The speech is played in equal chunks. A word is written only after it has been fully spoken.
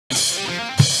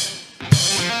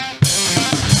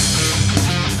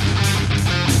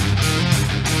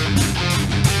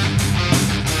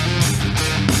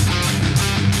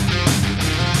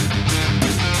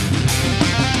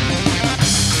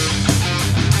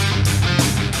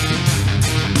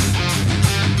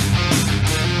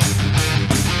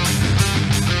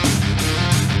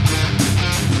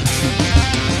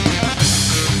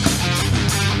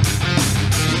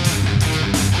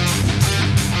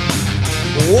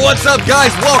What's up,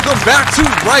 guys? Welcome back to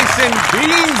Rice and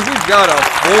Beans. We've got a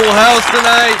full house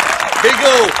tonight. Big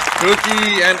O,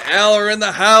 Cookie, and Al are in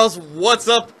the house. What's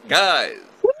up, guys?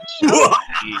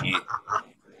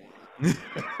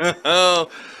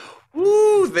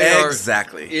 Woo, they are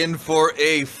in for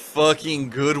a fucking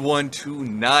good one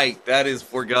tonight. That is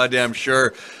for goddamn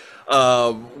sure.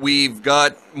 We've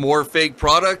got more fake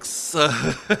products.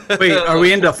 Wait, are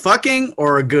we into fucking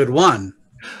or a good one?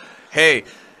 Hey,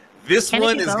 this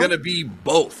one is going to be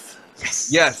both.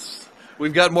 Yes.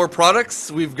 We've got more products.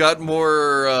 We've got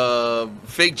more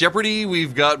fake Jeopardy.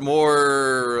 We've got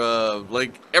more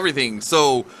like everything.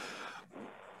 So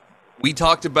we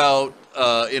talked about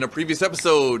in a previous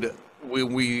episode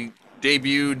when we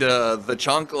debuted the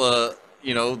chancla,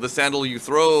 you know, the sandal you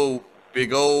throw.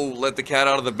 Big O let the cat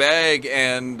out of the bag,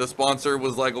 and the sponsor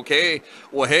was like, okay,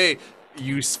 well, hey,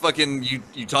 you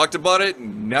talked about it,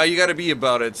 now you got to be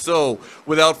about it. So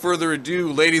without further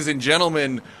ado, ladies and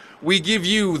gentlemen, we give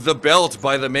you the belt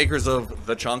by the makers of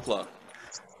the chancla.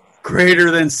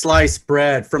 Greater than sliced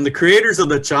bread. From the creators of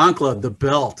the chancla, the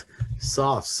belt.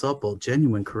 Soft, supple,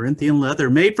 genuine Corinthian leather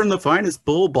made from the finest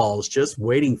bull balls, just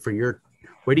waiting for you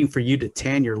to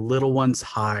tan your little one's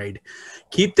hide.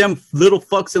 Keep them little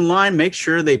fucks in line. Make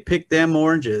sure they pick them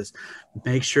oranges.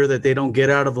 Make sure that they don't get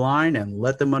out of line, and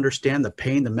let them understand the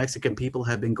pain the Mexican people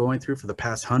have been going through for the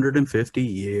past 150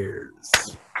 years.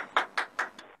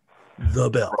 The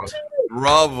belt.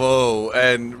 Bravo.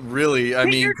 And really, I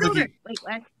mean, Cookie,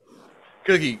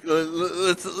 Cookie,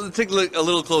 let's take a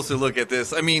little closer look at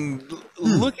this. I mean,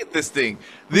 look at this thing.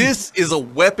 This is a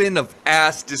weapon of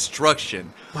ass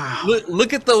destruction. Wow.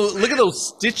 Look at those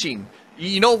stitching.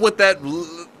 You know what that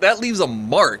leaves a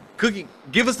mark. Cookie,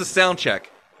 give us the sound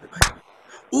check.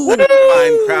 Ooh,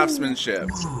 fine craftsmanship.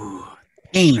 Ooh,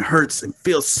 pain hurts and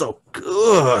feels so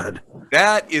good.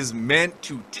 That is meant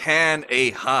to tan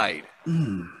a hide.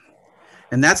 And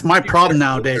that's my problem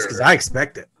nowadays, because I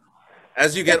expect it.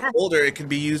 As you get older, it can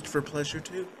be used for pleasure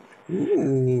too.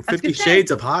 Ooh, 50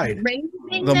 Shades of Hide.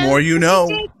 The more you know.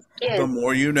 The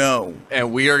more you know.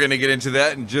 And we are going to get into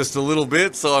that in just a little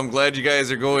bit, so I'm glad you guys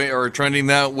are trending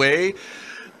that way.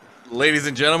 Ladies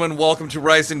and gentlemen, welcome to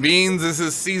Rice and Beans. This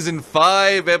is season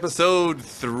 5, episode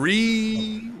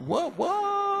 3.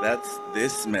 What? That's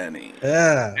this many.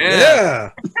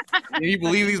 Yeah. Can you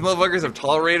believe these motherfuckers have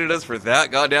tolerated us for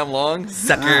that goddamn long?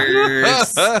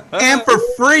 Suckers. And for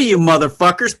free, you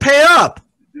motherfuckers. Pay up.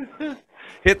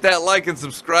 Hit that like and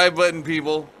subscribe button,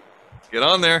 people. Get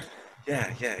on there.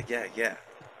 Yeah.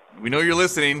 We know you're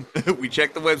listening. We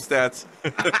check the web stats.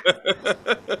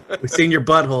 We've seen your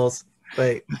buttholes.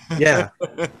 But yeah.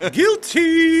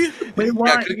 Guilty. we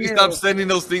want Can you you. stop sending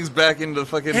those things back into the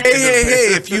fucking...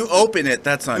 Hey, if you open it,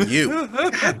 that's on you.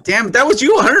 God damn, that was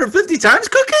you 150 times,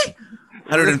 Cookie?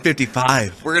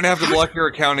 155. We're going to have to block your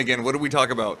account again. What did we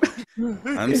talk about?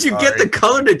 Did you get the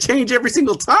color to change every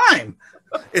single time?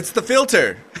 It's the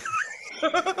filter.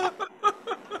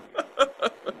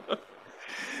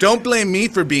 Don't blame me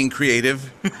for being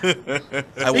creative.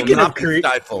 I will Speaking not of be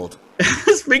stifled.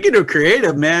 Speaking of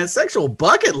creative, man, sexual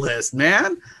bucket list,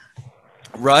 man.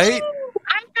 Right?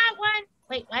 I've got one.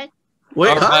 Wait, what? Wait,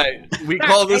 All right. We Sorry,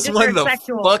 call I this just one heard the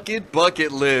sexual.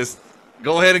 bucket list.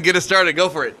 Go ahead and get us started. Go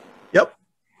for it. Yep.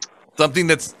 Something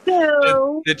that's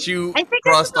So, that you I think this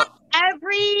crossed is on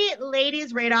every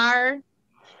lady's radar.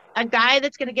 A guy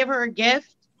that's going to give her a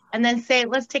gift and then say,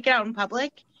 let's take it out in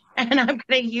public. And I'm going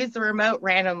to use the remote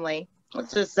randomly.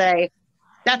 Let's just say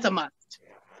that's a must.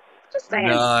 Just saying.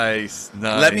 Nice.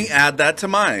 Let me add that to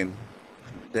mine.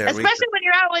 There we go. Especially when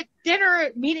you're out with dinner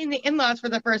meeting the in-laws for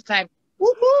the first time.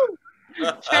 Woohoo!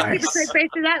 Try to keep a straight face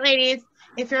to that, ladies.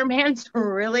 If your man's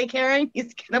really caring,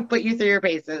 he's going to put you through your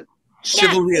paces.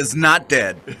 Chivalry is not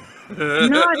dead.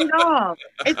 Not at all.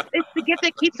 It's the gift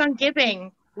that keeps on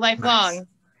giving lifelong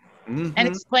and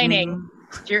explaining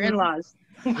to your in-laws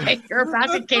why you're a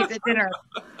basket case at dinner.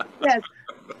 Yes.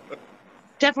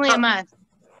 Definitely a must.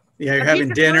 Yeah, you're having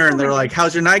dinner and they're like,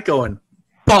 how's your night going?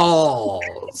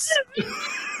 Balls.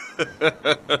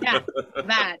 Yeah,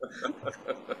 that.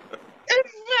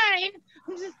 It's fine.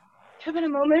 I'm just having a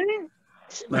moment.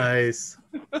 Nice.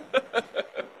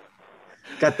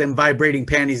 Got them vibrating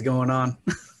panties going on.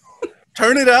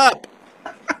 Turn it up.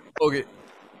 Okay.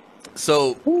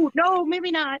 So Ooh, no, maybe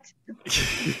not.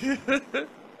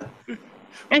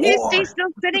 And he's still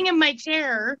sitting in my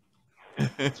chair,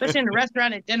 especially in a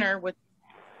restaurant at dinner with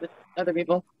other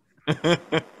people.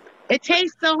 It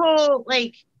takes the whole,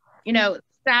 like, you know,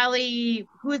 Sally.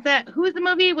 Who is that? Who is the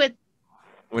movie with?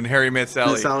 When Harry Met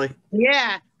Sally. Sally.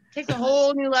 Yeah, takes a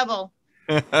whole new level.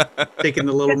 Taking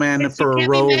the little man for a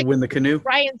row in the canoe.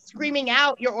 Ryan screaming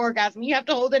out your orgasm. You have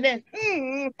to hold it in.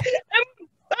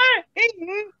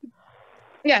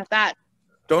 Yeah, that.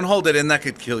 Don't hold it in. That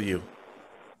could kill you.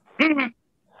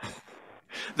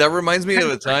 That reminds me of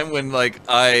a time when like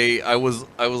I was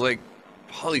like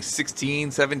probably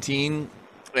 16, 17,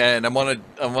 and I'm on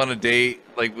a date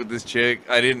like with this chick.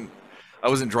 I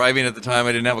wasn't driving at the time.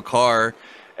 I didn't have a car.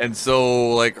 And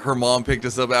so like her mom picked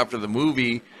us up after the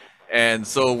movie. And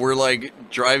so we're like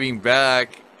driving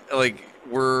back, like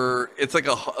it's like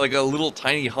a little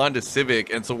tiny Honda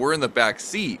Civic. And so we're in the back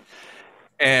seat.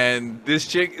 And this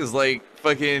chick is like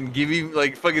fucking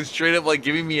straight up like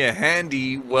giving me a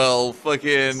handy while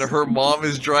fucking her mom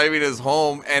is driving us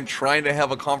home and trying to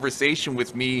have a conversation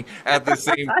with me at the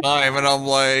same time. And I'm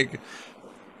like,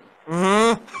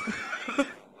 yeah,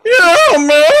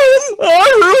 man, I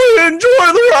really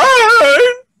enjoy the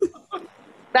ride.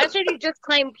 That's when you just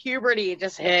claim puberty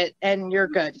just hit and you're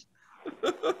good.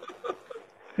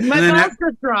 My mouth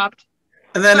just dropped.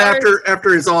 And then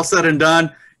after it's all said and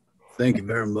done, thank you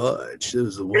very much. It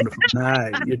was a wonderful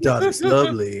night. Your daughter's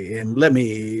lovely. And let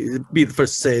me be the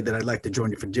first to say that I'd like to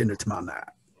join you for dinner tomorrow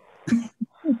night.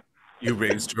 You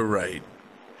raised her right.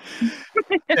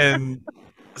 And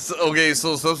so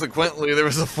subsequently there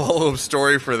was a follow-up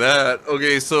story for that.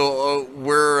 Okay, so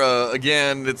we're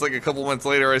again, it's like a couple months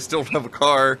later. I still don't have a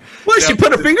car. What? Now, she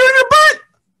put a finger in her butt?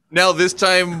 Now this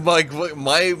time, like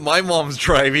my mom's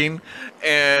driving,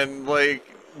 and like,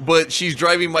 but she's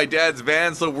driving my dad's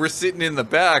van, so we're sitting in the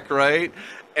back, right?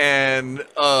 And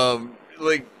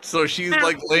like, so she's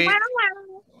like laying.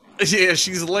 Yeah,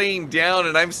 she's laying down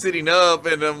and I'm sitting up,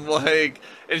 and I'm like,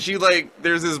 and she like,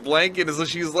 there's this blanket, and so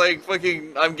she's like,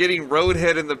 fucking, I'm getting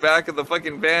roadhead in the back of the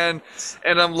fucking van,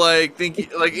 and I'm like thinking,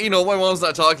 like, you know, my mom's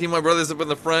not talking, my brother's up in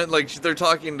the front, like they're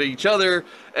talking to each other,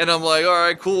 and I'm like, all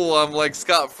right, cool, I'm like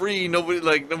scot-free,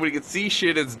 nobody can see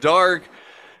shit, it's dark.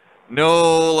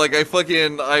 No, like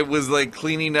I was like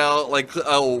cleaning out, like,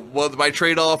 my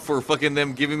trade-off for fucking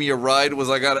them giving me a ride was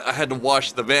I had to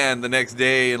wash the van the next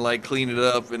day and like clean it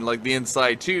up and like the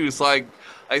inside too. So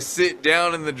I sit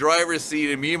down in the driver's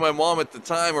seat, and me and my mom at the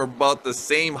time are about the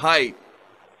same height.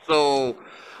 So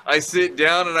I sit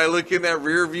down and I look in that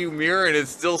rear view mirror, and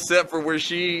it's still set for where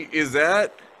she is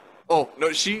at. Oh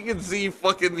no, she can see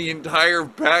fucking the entire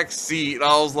back seat. And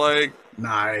I was like,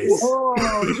 nice.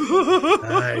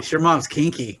 Nice. Your mom's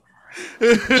kinky.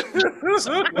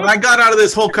 What I got out of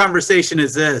this whole conversation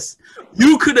is this: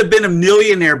 you could have been a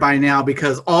millionaire by now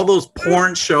because all those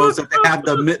porn shows that they have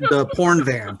the porn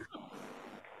van.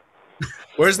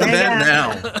 Where's the van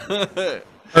now?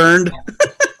 Earned.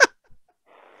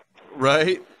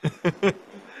 Right.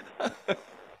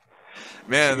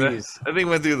 Man, that thing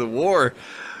went through the war.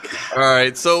 All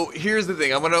right, so here's the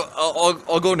thing.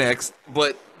 I'll go next,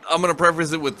 but I'm gonna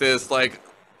preface it with this. Like,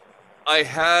 I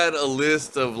had a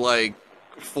list of like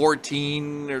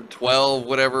 14 or 12,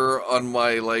 whatever, on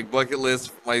my like bucket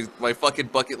list, my fucking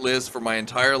bucket list for my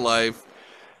entire life.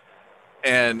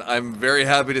 And I'm very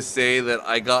happy to say that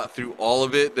I got through all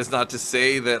of it. That's not to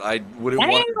say that I wouldn't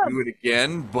want to do it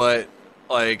again, but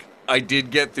like I did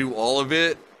get through all of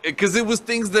it because it was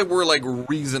things that were like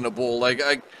reasonable. Like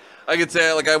I could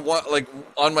say, like, I want, like,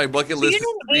 on my bucket list. You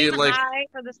didn't aim like high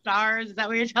for the stars. Is that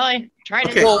what you're trying to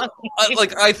okay. tell me?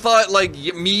 I thought like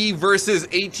me versus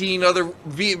 18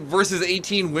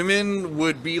 women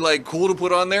would be like cool to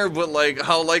put on there, but like,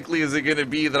 how likely is it going to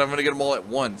be that I'm going to get them all at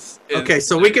once? Okay,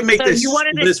 so we can make this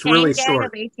really short.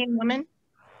 Of 18 women.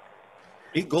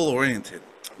 Be goal oriented,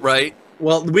 right?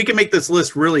 Well, we can make this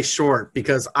list really short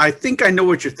because I think I know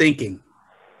what you're thinking.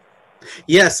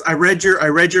 Yes, I read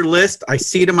your list. I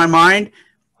see it in my mind,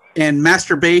 and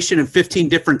masturbation in 15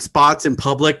 different spots in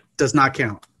public does not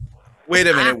count. Wait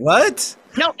a minute, what?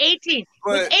 No, 18.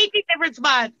 With 18 different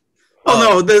spots.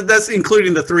 Oh, no, that's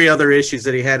including the 3 other issues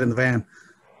that he had in the van.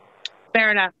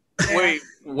 Fair enough. Wait,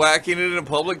 whacking it in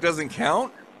public doesn't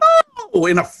count? Oh,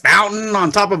 in a fountain,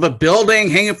 on top of a building,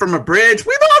 hanging from a bridge.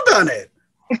 We've all done it.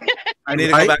 I need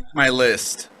to go back to my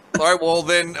list. All right, well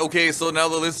then, okay, so now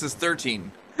the list is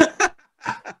 13.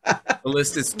 The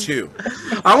list is 2.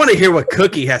 I want to hear what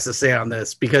Cookie has to say on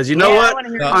this because you know what?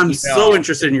 I'm so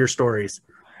interested in your stories.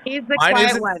 He's the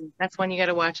quiet one. That's one you got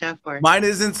to watch out for. Mine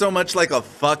isn't so much like a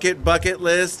fuck it bucket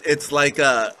list. It's like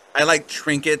I like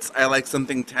trinkets. I like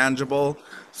something tangible.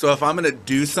 So if I'm going to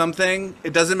do something,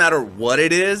 it doesn't matter what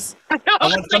it is. I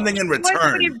want something in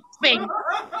return.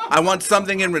 I want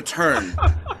something in return.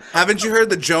 Haven't you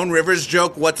heard the Joan Rivers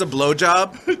joke, what's a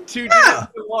blowjob? Too deep to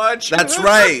watch. That's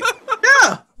right.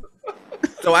 Yeah.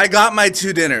 So I got my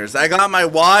 2 dinners. I got my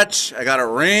watch. I got a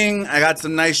ring. I got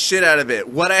some nice shit out of it.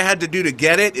 What I had to do to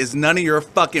get it is none of your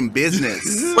fucking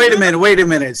business. Wait a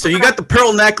minute. So you got the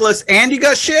pearl necklace and you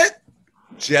got shit?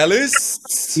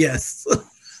 Jealous? Yes.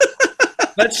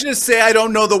 Let's just say I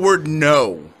don't know the word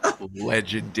no.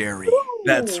 Legendary.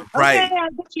 That's right. Okay, I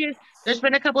get you. There's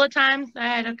been a couple of times I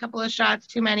had a couple of shots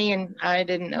too many, and I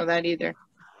didn't know that either.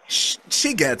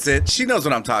 She gets it. She knows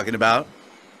what I'm talking about.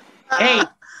 Hey,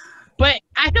 but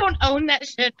I don't own that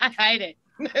shit. I hide it.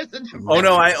 Oh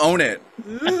no, I own it.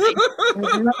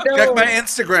 Check my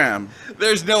Instagram.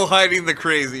 There's no hiding the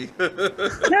crazy. No.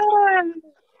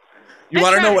 You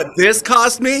want to know what this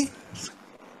cost me?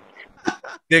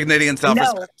 Dignity and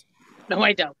self-respect. No,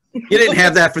 I don't. You didn't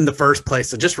have that from the first place,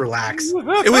 so just relax.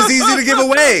 It was easy to give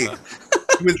away.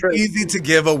 It was easy to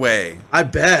give away. I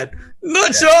bet.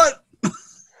 Nut shot.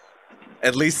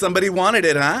 At least somebody wanted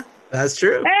it, huh? That's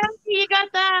true. Hey, you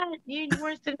got that. You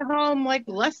weren't sitting home like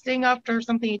lusting after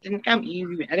something you didn't come.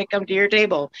 You had it come to your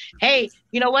table. Hey,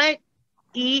 you know what?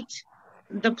 Eat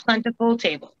the plentiful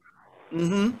table.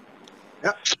 Mm-hmm.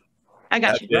 Yep. I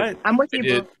got That's you. right. I'm with you,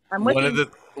 boo. I'm with you.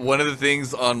 One of the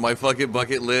things on my fucking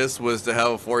bucket list was to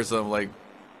have a foursome, like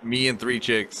me and 3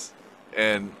 chicks,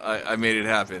 and I made it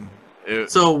happen.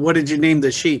 So what did you name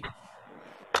the sheep?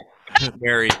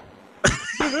 Mary.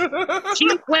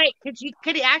 Sheep, wait, could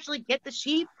he actually get the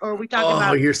sheep, or are we talking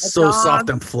about? Oh, you're so dog? soft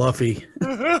and fluffy.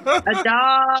 A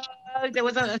dog. There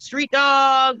was a street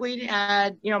dog. We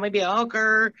had, maybe a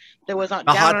hooker. There was a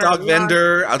hot dog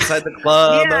vendor outside the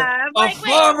club. Yeah, A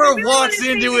farmer walks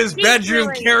into his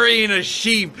bedroom carrying a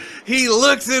sheep. He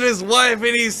looks at his wife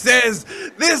and he says,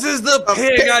 "This is the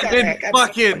pig I've been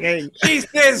fucking." She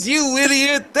says, "You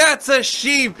idiot, that's a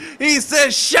sheep." He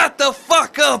says, "Shut the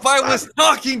fuck up. I was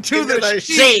talking to the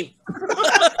sheep."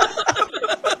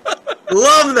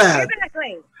 Love that.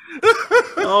 Exactly.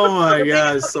 Oh my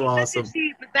god, it's so awesome.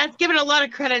 That's giving a lot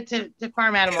of credit to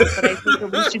farm animals that I think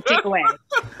that we should take away.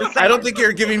 I don't think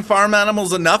you're giving farm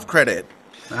animals enough credit.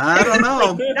 I don't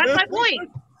know. That's my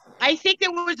point. I think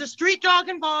there was a street dog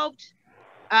involved.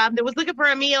 That was looking for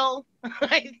a meal.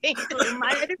 I think it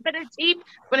might have been a sheep,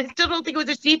 but I still don't think it was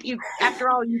a sheep. After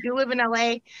all, you do live in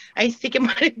LA. I think it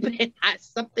might have been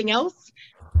something else.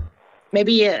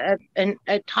 Maybe a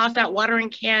tossed out watering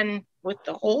can with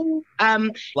the hole.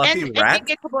 Fluffy and rat?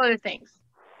 maybe a couple other things.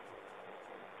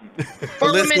 The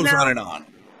list goes on and on.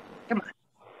 Come on.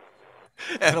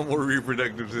 Animal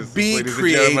reproductive systems. Be ladies and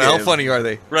creative. gentlemen. How funny are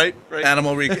they? Right?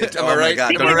 Animal Am I Oh right? my god!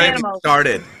 Speaking Don't of even get me animals.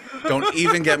 started. Don't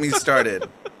even get me started.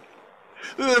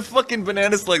 The fucking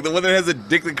banana slug, the one that has a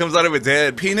dick that comes out of its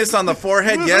head. Penis on the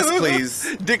forehead? Yes,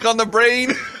 please. Dick on the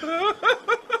brain.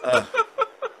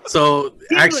 So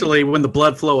actually, when the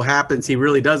blood flow happens, he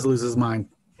really does lose his mind.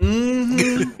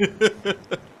 Mm-hmm.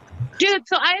 Dude,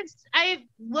 so I've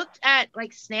looked at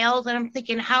like snails and I'm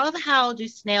thinking, how the hell do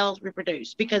snails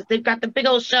reproduce? Because they've got the big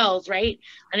old shells, right?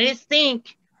 And I just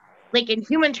think, like in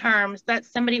human terms, that's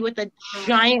somebody with a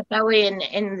giant belly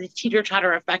and the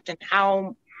teeter-totter effect, and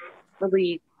how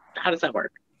does that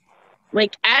work?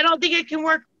 Like, I don't think it can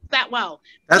work that well.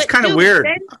 That's kind of dude, weird.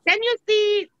 Then you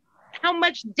see how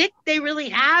much dick they really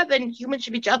have, and humans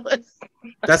should be jealous.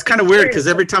 That's kind of weird because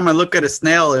every time I look at a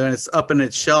snail and it's up in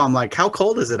its shell, I'm like, how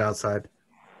cold is it outside?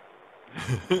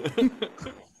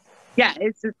 Yeah,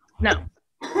 it's just no.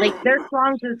 Like their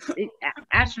songs is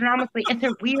astronomically, and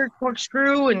they're weird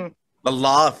corkscrew, and The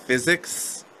law of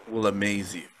physics will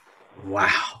amaze you.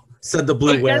 Wow, said the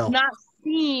blue it whale. does not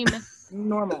seem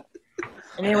normal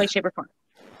in any way, shape, or form.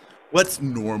 What's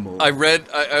normal? I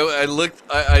looked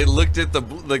at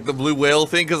the blue whale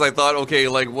thing because I thought, okay,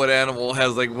 like what animal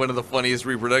has like one of the funniest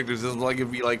reproductive systems? Like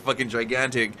it'd be like fucking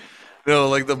gigantic. No,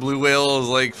 like the blue whale is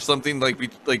like something like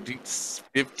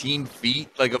 15 feet,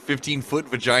 like a 15-foot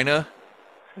vagina.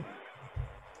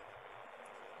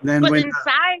 Then But when in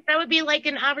size, that would be like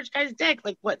an average guy's dick,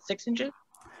 like what, 6 inches?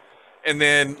 And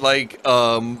then like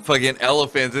fucking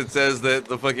elephants, it says that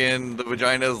the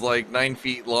vagina is like 9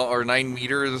 feet long or 9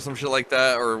 meters or some shit like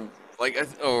that,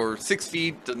 or 6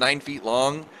 feet to 9 feet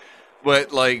long.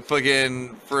 But like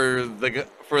fucking for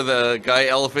the guy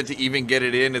elephant to even get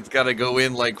it in, it's got to go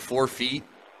in like 4 feet,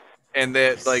 and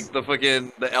that like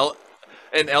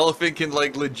an elephant can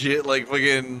like legit like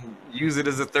fucking use it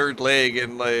as a third leg,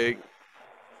 and like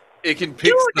it can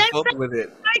pick stuff up with it.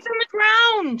 Guys on the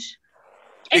ground.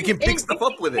 It can pick stuff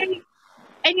up with it.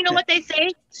 And you know what they say?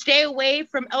 Stay away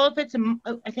from elephants and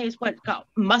I think it's what it's called,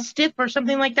 mustiff or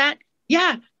something like that.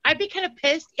 Yeah, I'd be kind of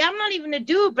pissed. Yeah, I'm not even a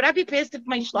dude, but I'd be pissed if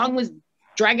my schlong was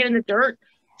dragging in the dirt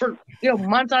for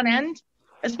months on end,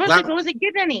 especially if it wasn't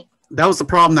getting any. That was the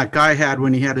problem that guy had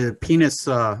when he had a penis,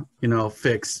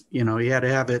 fix. You know, he had to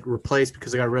have it replaced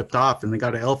because it got ripped off, and they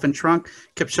got an elephant trunk.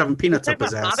 Kept shoving peanuts up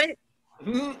his ass.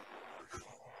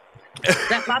 Is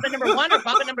that Bobbit number 1 or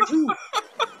Bobbit number 2?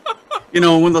 You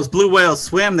know, when those blue whales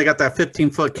swim, they got that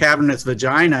 15-foot cavernous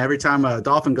vagina. Every time a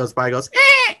dolphin goes by, it goes.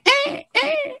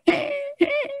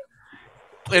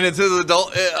 And it says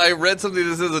I read something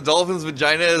that says a dolphin's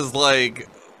vagina is like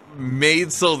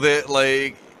made so that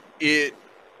like it,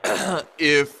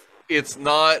 if it's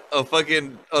not a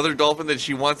fucking other dolphin that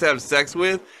she wants to have sex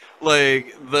with,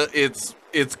 like it's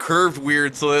curved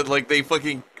weird so that like they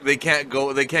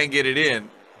can't get it in.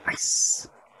 Nice.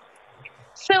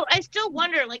 So I still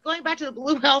wonder, like going back to the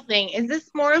blue whale thing, is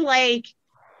this more like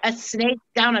a snake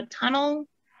down a tunnel?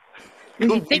 When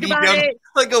you think about it,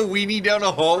 like a weenie down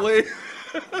a hallway.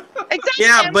 Exactly.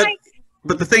 Yeah,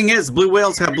 but the thing is, blue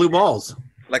whales have blue balls.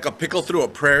 Like a pickle through a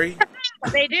prairie.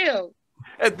 They do.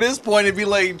 At this point, it'd be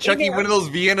like chucking one of those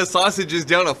Vienna sausages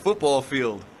down a football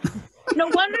field. No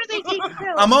wonder they eat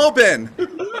pills. I'm open.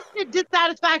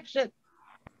 Dissatisfaction.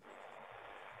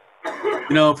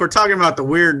 You know, if we're talking about the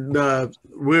weird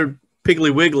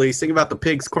Piggly Wigglies, think about the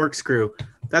pig's corkscrew.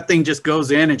 That thing just goes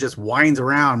in and just winds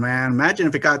around, man. Imagine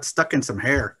if it got stuck in some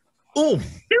hair. Oh,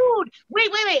 dude!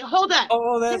 Wait! Hold up.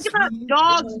 Oh, that's think about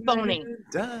dogs boning.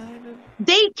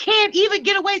 They can't even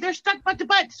get away. They're stuck butt to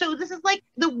butt. So this is like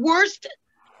the worst,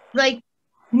 like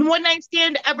one-night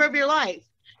stand ever of your life.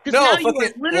 No,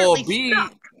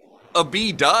 a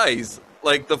bee dies.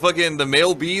 Like the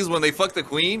male bees, when they fuck the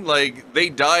queen, like they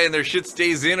die and their shit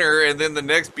stays in her, and then the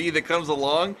next bee that comes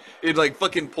along, it like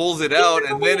fucking pulls it out,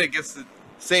 and then it gets the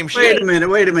same shit.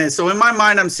 Wait a minute. So in my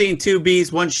mind, I'm seeing two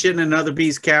bees, one shit in another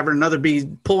bee's cavern, another bee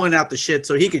pulling out the shit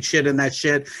so he could shit in that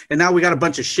shit, and now we got a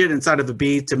bunch of shit inside of a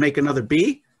bee to make another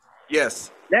bee? Yes.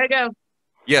 There you go.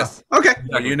 Yes. Okay.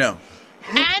 Now you know.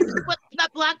 And what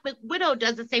that Black Widow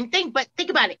does the same thing, but think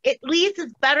about it. At least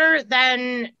it's better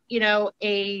than,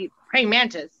 a praying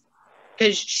mantis,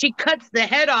 because she cuts the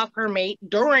head off her mate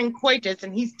during coitus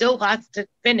and he still has to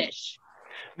finish.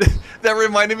 That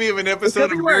reminded me of an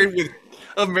episode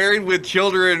of Married with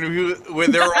Children,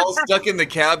 when they're all stuck in the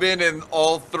cabin, and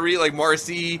all three, like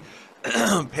Marcy,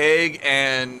 Peg,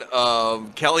 and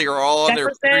Kelly, are all on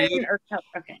their period.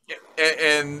 Okay.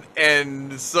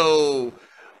 And so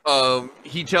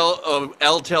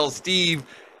Elle tells Steve,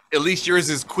 at least yours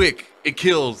is quick, it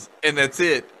kills, and that's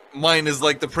it. Mine is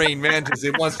like the praying mantis,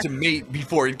 it wants to mate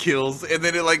before it kills. And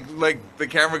then it like the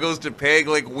camera goes to Peg,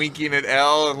 like winking at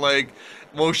Al and like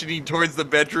motioning towards the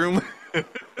bedroom.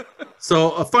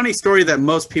 So a funny story that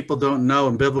most people don't know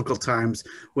in biblical times,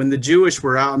 when the Jewish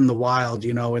were out in the wild,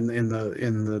 in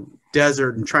the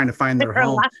desert and trying to find their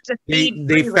home,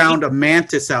 they found a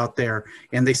mantis out there,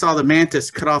 and they saw the mantis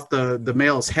cut off the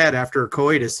male's head after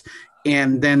coitus,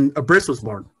 and then a bris was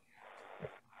born.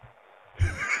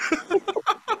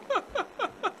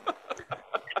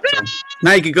 So,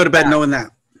 now you can go to bed knowing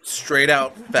that. Straight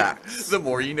out facts. The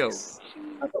more you know.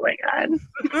 Oh my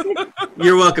God.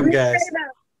 You're welcome, guys.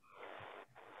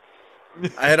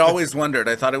 I had always wondered.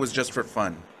 I thought it was just for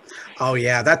fun. Oh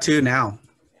yeah, that too now.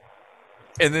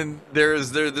 And then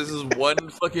this is one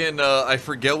fucking I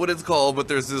forget what it's called, but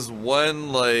there's this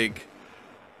one like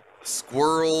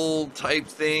squirrel type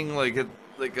thing, like a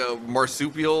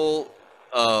marsupial,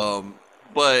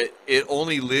 but it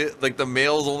only the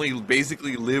males only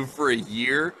basically live for a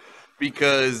year,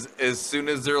 because as soon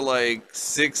as they're like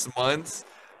 6 months,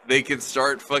 they can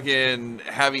start fucking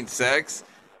having sex,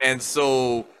 and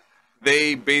so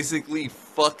they basically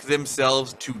fuck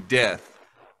themselves to death.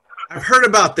 I've heard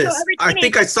about this. So I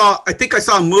think I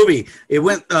saw a movie. It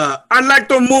went I like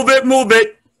to move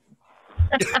it.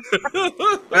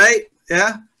 Right?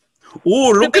 Yeah.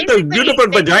 Oh, look at the beautiful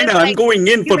vagina. I'm going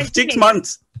in for 6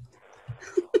 months.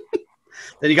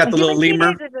 Then you got the little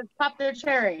lemur. Pop their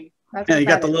cherry. Yeah, you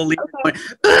got the little lemur going,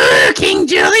 oh, King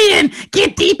Julian,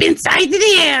 get deep inside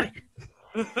there.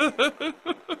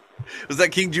 Was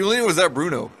that King Julian or was that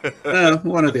Bruno?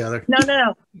 One or the other.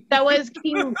 No. That was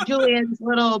King Julian's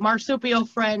little marsupial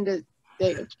friend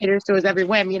that caters to his every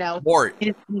whim, Mort.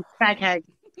 He's fat hag,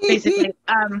 basically.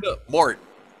 Mort.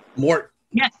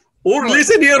 Yes. Oh, Mort.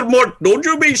 Listen here, Mort. Don't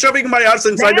you be shoving my ass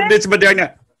inside of this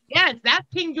vagina. Yes, that's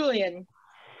King Julian.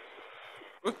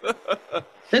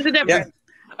 There's a difference.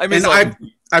 Yeah.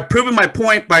 I've proven my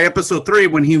point by episode 3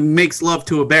 when he makes love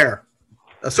to a bear.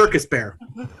 A circus bear.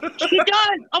 He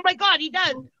does. Oh my God, he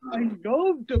does. I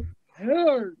love the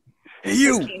bear.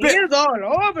 You He's all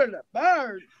over the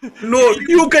bird. No,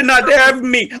 you cannot have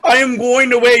me. I am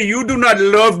going away. You do not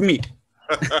love me.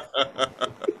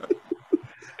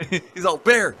 He's all,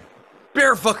 bear,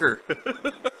 Bear fucker.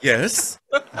 Yes.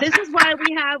 This is why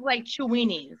we have like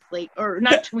Cheweenies, like, or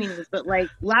not Cheweenies, but like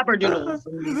Labradoodles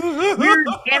and weird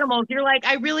animals. You're like,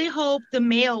 I really hope the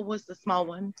male was the small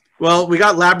one. Well, we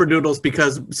got Labradoodles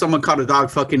because someone caught a dog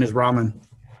fucking his ramen.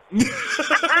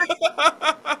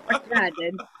 Yeah,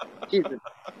 dude. Jesus.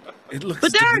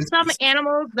 But there are some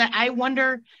animals that I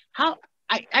wonder how.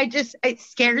 I just, it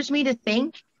scares me to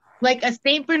think, like a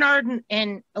Saint Bernard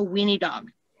and a weenie dog.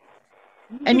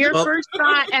 And your first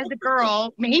thought as a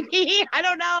girl, maybe, I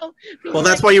don't know. Well,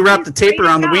 that's why you wrap the tape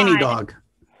around the weenie dog.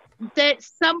 That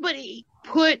somebody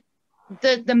put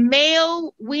the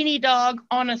male weenie dog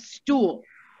on a stool.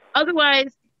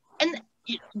 Otherwise, and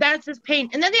that's his pain.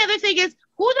 And then the other thing is,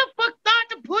 who the fuck thought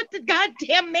to put the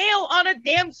goddamn male on a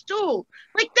damn stool?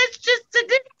 Like, that's just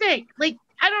sadistic. Like,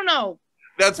 I don't know.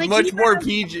 That's like, much more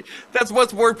PG. That's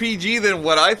much more PG than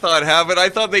what I thought happened. I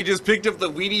thought they just picked up the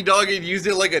weenie dog and used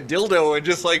it like a dildo and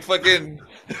just like fucking.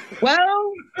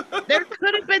 Well, there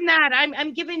could have been that.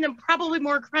 I'm giving them probably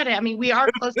more credit. I mean, we are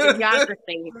close to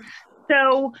geography.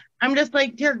 So I'm just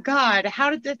like, dear God, how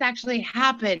did this actually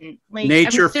happen? Like,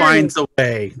 nature finds a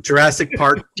way. Jurassic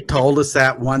Park told us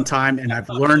that one time, and I've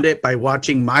learned it by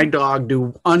watching my dog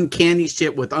do uncanny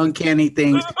shit with uncanny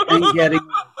things and getting.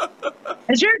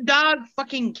 Is your dog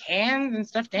fucking cans and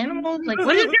stuffed animals? Like,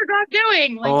 what is your dog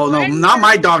doing? Like, oh, no, not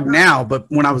my dog now, but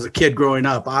when I was a kid growing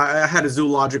up, I had a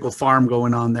zoological farm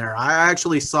going on there. I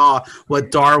actually saw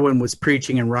what Darwin was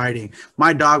preaching and writing.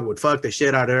 My dog would fuck the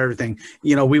shit out of everything.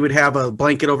 You know, we would have a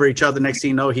blanket over each other. Next thing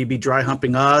you know, he'd be dry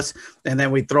humping us, and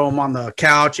then we'd throw him on the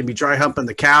couch and be dry humping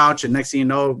the couch. And next thing you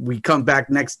know, we come back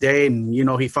next day, and, you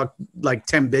know, he fucked like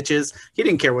 10 bitches. He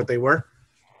didn't care what they were.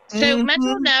 So,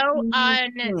 mental note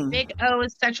on Big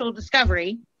O's sexual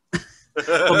discovery.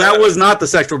 Well, that was not the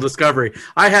sexual discovery.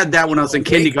 I had that when I was in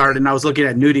kindergarten. I was looking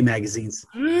at nudie magazines.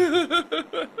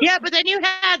 Yeah, but then you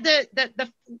had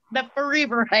the furry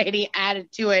variety added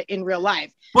to it in real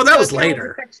life. Well, that was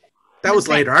later. That was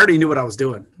later. I already knew what I was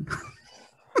doing.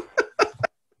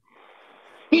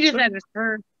 He just had his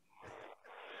fur.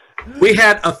 We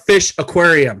had a fish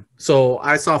aquarium, so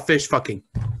I saw fish fucking.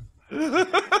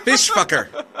 Fish fucker.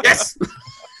 Yes.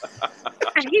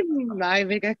 I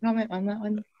make a comment on that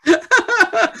one.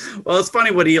 Well, it's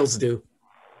funny what eels do.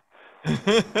 Go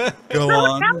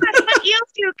on. How much what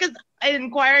eels do? Because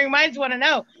inquiring minds want to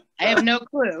know. I have no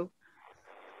clue.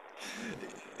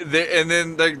 And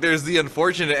then like, there's the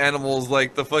unfortunate animals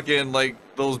like the fucking like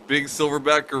those big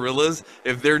silverback gorillas.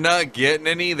 If they're not getting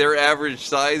any, their average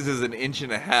size is 1.5 inches.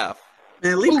 Man,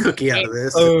 leave Cookie out of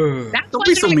this. That's Don't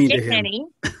be so mean to him. Any.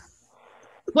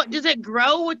 What, does it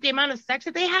grow with the amount of sex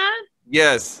that they have?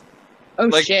 Yes. Oh,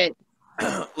 like, shit.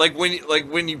 Like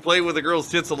when you play with a girl's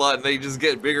tits a lot and they just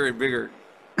get bigger and bigger.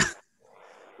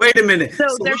 Wait a minute. So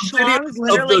their schlongs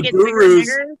literally get bigger and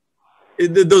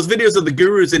bigger? Those videos of the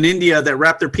gurus in India that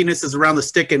wrap their penises around the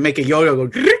stick and make a yo-yo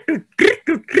go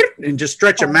and just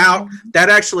stretch them out, that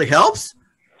actually helps?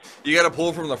 You got to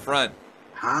pull from the front.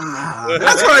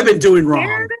 That's what I've been doing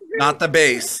wrong. Not the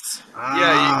base.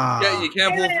 Yeah, you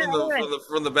can't pull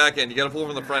from the back end. You got to pull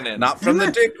from the front end. Not from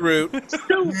the dick root.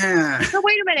 So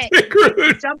wait a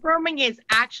minute. Jump roaming is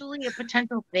actually a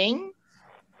potential thing?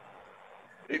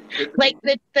 Like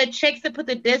the chicks that put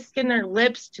the disc in their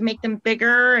lips to make them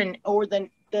bigger, or the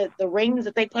rings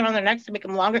that they put on their necks to make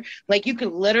them longer. Like you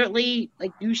could literally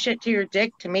like do shit to your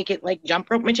dick to make it like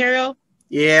jump rope material.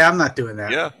 Yeah, I'm not doing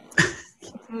that. Yeah.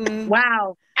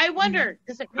 Wow. I wonder.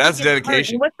 Does it really That's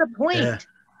dedication. What's the point? Yeah.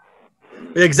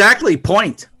 Exactly.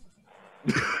 Point.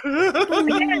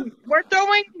 Man, we're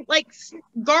throwing like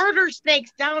garter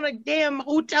snakes down a damn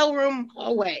hotel room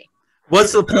hallway.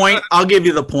 What's the point? I'll give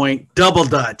you the point. Double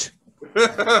Dutch.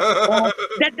 I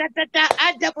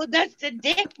double dutch the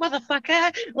dick,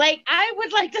 motherfucker. Like, I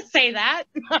would like to say that.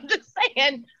 I'm just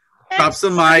saying. Stops the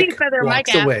mic,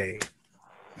 walks away.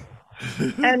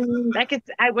 And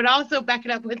I would also back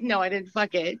it up with, no, I didn't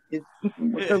fuck it. That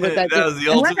was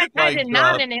the unless I ultimate tied a mic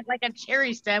knot drop. in it like a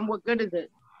cherry stem, what good is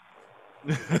it?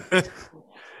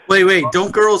 Wait.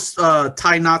 Don't girls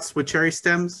tie knots with cherry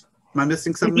stems? Am I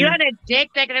missing something? If you had a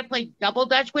dick that could play double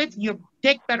dutch with, your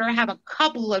dick better have a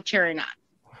couple of cherry knots.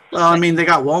 Well, I mean, they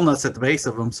got walnuts at the base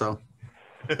of them, so.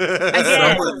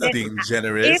 Someone's being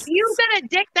generous. If you've got a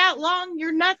dick that long,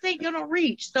 your nuts ain't gonna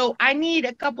reach. So I need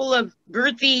a couple of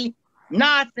girthy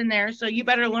knots in there. So you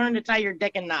better learn to tie your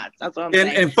dick in knots. That's what I'm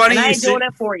saying. And funny, I'm doing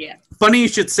it for you. Funny you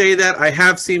should say that. I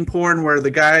have seen porn where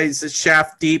the guy's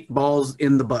shaft deep, balls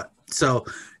in the butt. So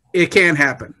it can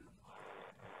happen.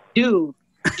 Dude,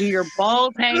 do your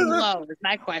balls hang low? Is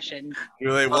my question.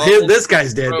 You're like, This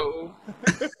guy's dead.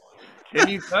 Can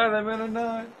you tie them in a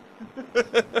knot?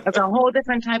 That's a whole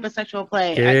different type of sexual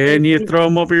play. Can you throw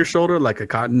them over your shoulder like a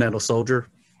continental soldier?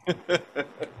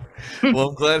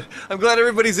 Well, I'm glad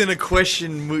everybody's in a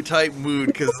question type mood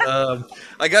because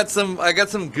I got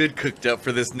some good cooked up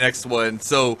for this next one.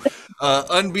 So,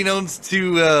 unbeknownst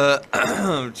to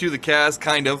to the cast,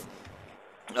 kind of,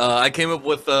 I came up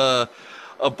with a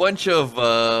bunch of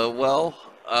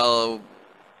I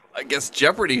guess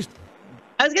Jeopardy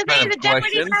I was gonna say the Jeopardy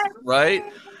questions, time. right?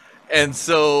 And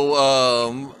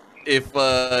so, if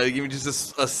give me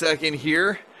just a second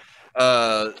here.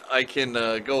 I can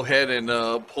go ahead and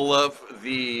pull up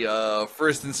the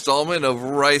first installment of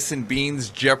Rice and Beans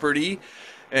Jeopardy.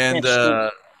 And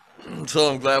so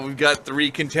I'm glad we've got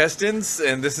 3 contestants,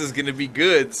 and this is going to be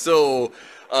good. So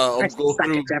I'll go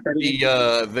through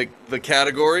the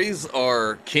categories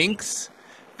are kinks,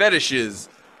 fetishes,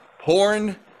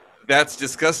 porn, that's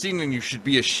disgusting and you should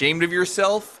be ashamed of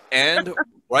yourself, and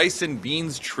Rice and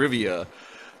Beans trivia.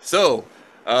 So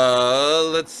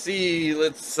let's see.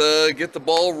 Let's get the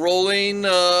ball rolling.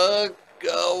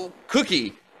 Go,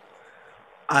 Cookie.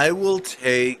 I will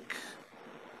take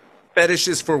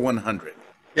fetishes for 100.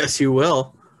 Yes, you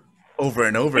will. Over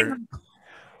and over.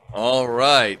 All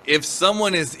right. If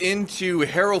someone is into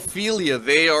herophilia,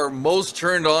 they are most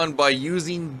turned on by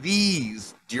using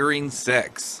these during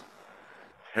sex.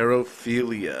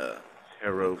 Herophilia.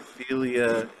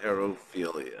 Herophilia.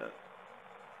 Herophilia.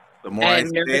 The more I say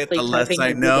it, the less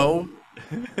I know.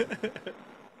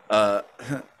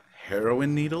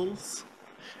 Heroin needles?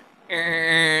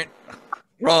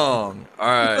 Wrong. All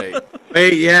right.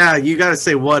 Wait, yeah, you got to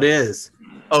say what is.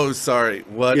 Oh, sorry.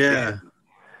 What? Yeah.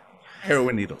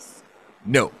 Heroin needles.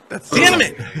 No. That's Damn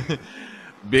it.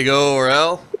 Big O or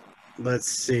L? Let's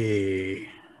see.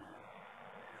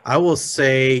 I will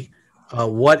say,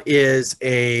 what is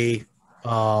a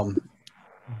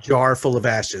jar full of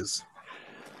ashes?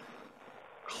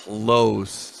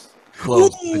 Close.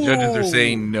 Close. Ooh. The judges are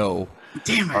saying no.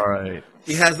 Damn it. All right.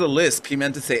 He has a lisp. He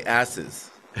meant to say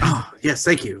asses. Oh, yes,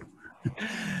 thank you.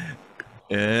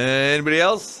 Anybody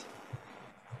else?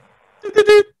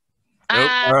 Nope.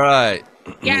 All right.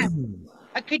 Yeah.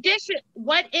 A condition.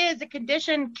 What is a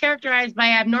condition characterized by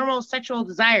abnormal sexual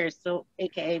desires? So,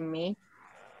 aka me.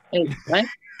 Wait, what?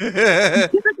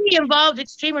 Typically involved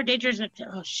extreme or dangerous.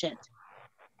 Oh shit.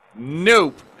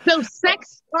 Nope. So,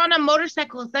 sex on a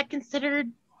motorcycle, is that considered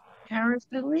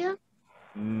paraphilia?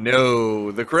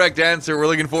 No. The correct answer we're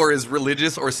looking for is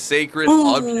religious or sacred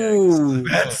objects.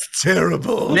 That's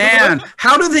terrible. Man,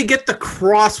 how do they get the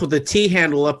cross with the T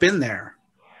handle up in there?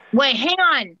 Wait, hang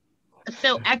on.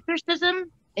 So, exorcism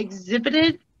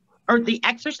exhibited, or The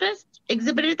Exorcist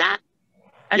exhibited that?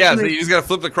 Yeah, so you just gotta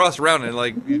flip the cross around and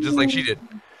just like she did.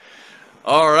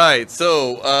 All right,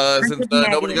 so since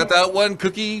nobody got that one,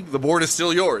 Cookie, the board is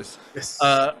still yours. Yes.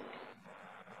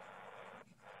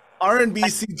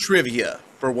 RNBC trivia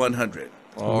for 100.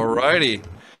 All righty.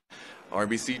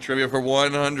 RBC trivia for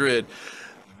 100.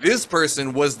 This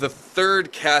person was the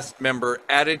 3rd cast member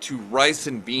added to Rice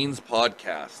and Beans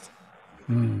podcast.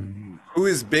 Who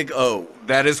is Big O?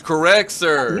 That is correct,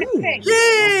 sir.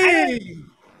 Yay!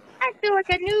 I feel like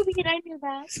a newbie and I knew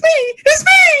that. It's me! It's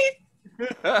me!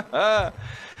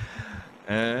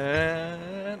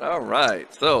 And all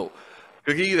right, so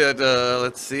Cookie, that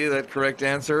let's see, that correct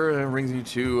answer brings you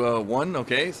to 1.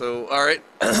 Okay, so all right,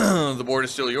 the board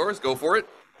is still yours. Go for it.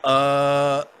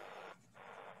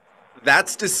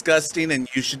 That's disgusting, and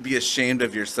you should be ashamed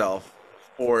of yourself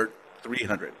for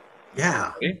 300.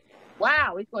 Yeah. Okay.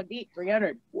 Wow, he's going deep.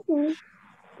 300.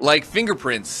 Like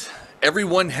fingerprints,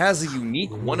 everyone has a unique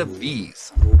one of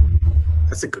these.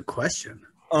 That's a good question.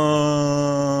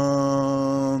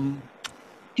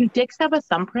 Do dicks have a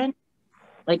thumbprint?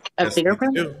 Like a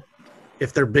fingerprint?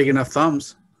 If they're big enough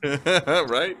thumbs.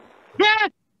 Right? Yeah.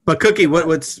 But Cookie,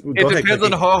 what's... It depends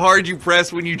on how hard you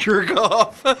press when you jerk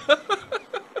off.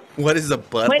 What is a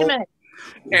butthole? Wait a minute.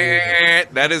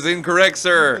 That is incorrect,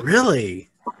 sir. Really?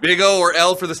 Big O or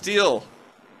L for the steal?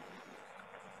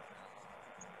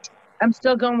 I'm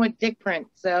still going with dick print,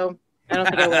 so I don't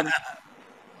think I win.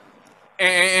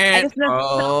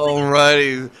 All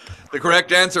righty. The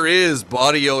correct answer is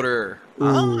body odor.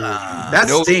 That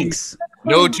stinks.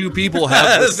 No 2 people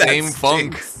have the same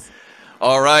funk.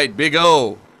 All right, Big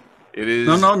O. It is.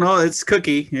 No. It's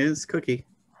Cookie. It's Cookie.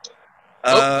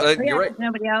 You're right.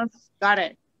 Nobody else got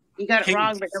it. You got it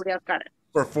wrong, but nobody else got it.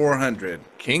 For 400.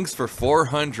 Kinks for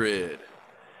 400.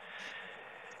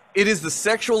 It is the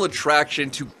sexual attraction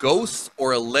to ghosts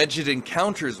or alleged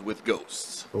encounters with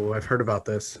ghosts. Oh, I've heard about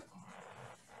this.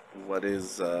 What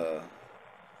is A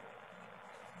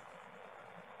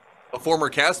former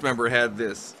cast member had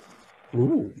this.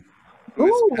 Ooh.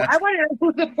 Ooh, I want to know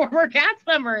who the former cast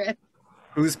member is.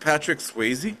 Who's Patrick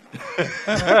Swayze?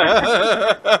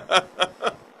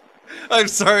 I'm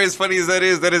sorry, as funny as that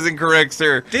is incorrect,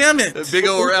 sir. Damn it. Big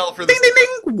O or L for Ding, this. ding,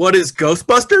 ding. What is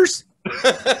Ghostbusters?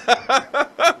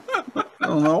 I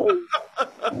don't know.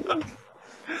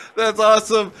 That's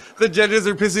awesome. The judges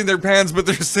are pissing their pants, but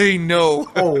they're saying no.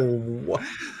 Oh.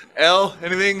 L,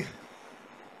 anything?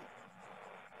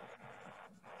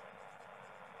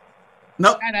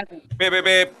 Nope. Beep, beep,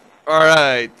 beep. All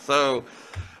right, so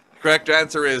correct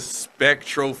answer is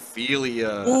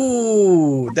spectrophilia.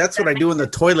 Ooh, that's what I do in the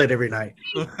toilet every night.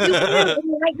 Who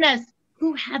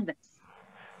had this?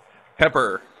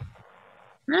 Pepper.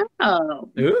 Oh,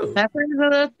 Ooh. pepper is a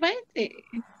little spicy.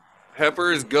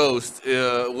 Pepper's ghost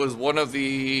was one of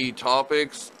the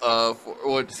topics for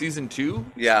what, season 2?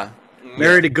 Yeah.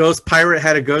 Married a ghost pirate,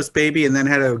 had a ghost baby, and then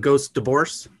had a ghost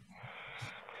divorce.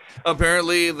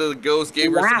 Apparently, the ghost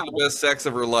gave her some of the best sex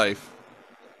of her life.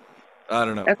 I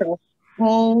don't know. That's a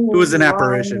whole It was an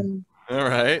apparition. All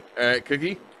right,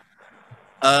 Cookie.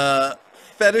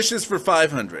 Fetishes for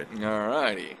 500. All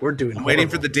righty. We're doing. I'm waiting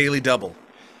for the daily double.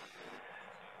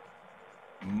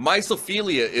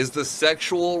 Mysophilia is the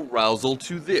sexual arousal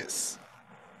to this.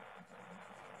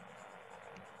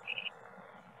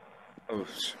 Oh,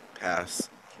 pass.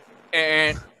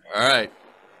 And all right.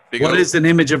 Big What O. is an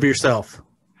image of yourself?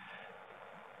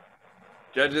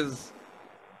 Judges?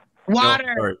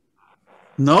 water.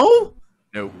 No.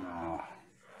 No.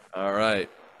 All right.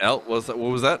 L, what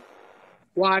was that?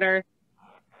 Water.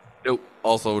 Nope.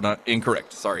 Also not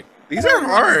incorrect. Sorry. These are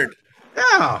hard.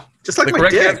 Yeah, just like The my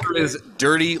correct dick. answer is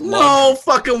dirty laundry. No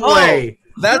fucking way.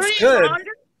 That's Dirty good.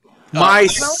 laundry? My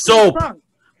Smell soap. strong.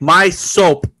 My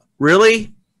soap.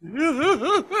 Really?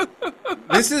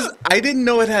 This is, I didn't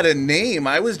know it had a name.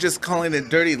 I was just calling it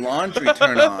dirty laundry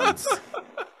turn-ons.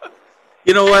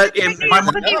 You know what? In my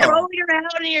When you roll around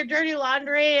in your dirty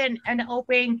laundry and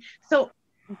hoping. So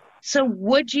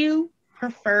would you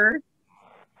prefer,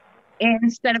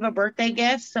 instead of a birthday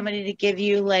gift, somebody to give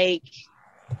you like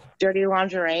dirty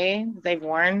lingerie they've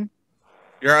worn?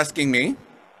 You're asking me?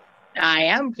 I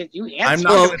am, because you I'm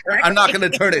answered. not gonna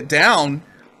turn it down.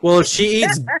 well, if she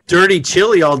eats dirty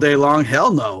chili all day long,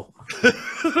 hell no.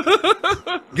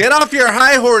 Get off your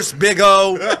high horse, Big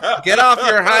O. Get off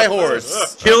your high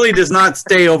horse. Chili does not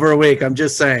stay over a week. I'm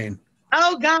just saying.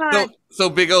 Oh God! So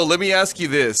Big O, let me ask you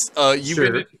this. You've Sure.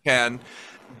 been in Japan.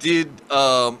 Did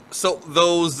so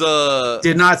those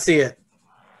Did not see it.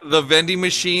 the vending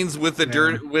machines with the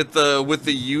dirt with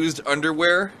the used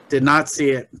underwear? Did not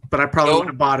see it. But I probably No? would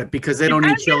have bought it because they don't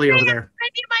eat chili over there. I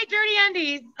need my dirty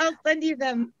undies. I'll send you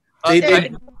them.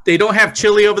 They don't have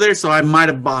chili over there, so I might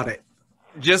have bought it.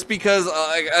 Just because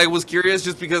I was curious,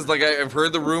 just because like I've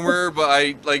heard the rumor,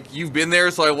 but you've been there,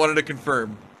 so I wanted to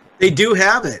confirm. They do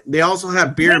have it. They also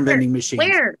have beer and vending machines.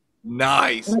 Where?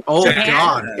 Nice. Oh Japan?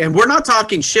 God! And we're not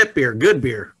talking shit beer, good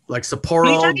beer like Are you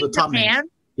Sapporo, talking the top names. Japan?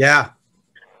 Yeah,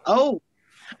 Oh,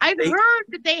 I've They- heard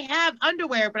that they have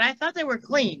underwear, but I thought they were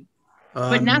clean.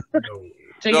 But not. no.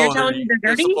 So you're telling me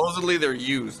they're dirty? Supposedly they're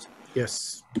used.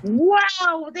 Yes.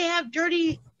 Wow, they have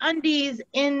dirty undies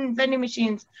in vending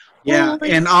machines. Yeah,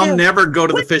 Holy and I'll shit. never go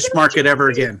to the fish market ever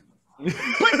again.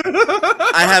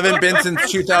 I haven't been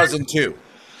since 2002.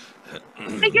 But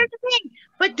here's the thing.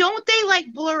 But don't they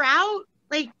like blur out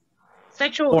like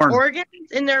sexual Porn. organs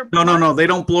in their? No. They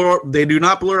don't blur. They do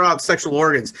not blur out sexual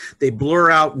organs. They blur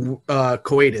out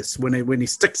coitus when he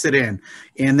sticks it in,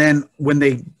 and then when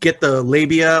they get the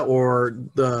labia or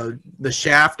the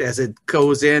shaft as it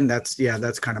goes in,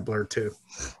 that's kind of blurred too.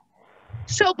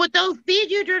 So, but they'll feed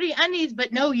you dirty undies,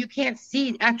 but no, you can't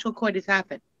see actual coitus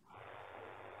happen.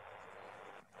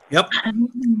 Yep.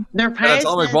 Their That pies.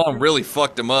 atomic bomb really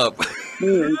fucked him up.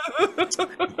 I'll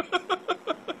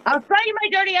sell you my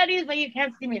dirty undies, but you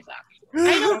can't see me suck.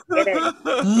 I don't get it.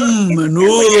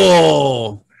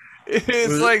 Menudo.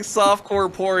 It's like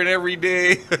softcore porn every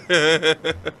day.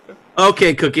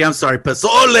 Okay, Cookie. I'm sorry.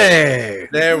 Pozole.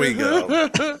 There we go.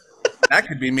 That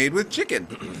could be made with chicken.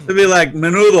 It'd be like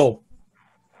menudo,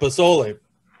 pozole.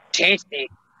 Tasty.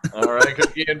 All right,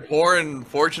 Cookie, and porn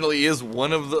fortunately is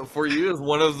one of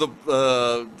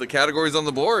the the categories on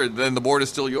the board. Then the board is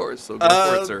still yours, so go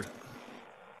for it, sir.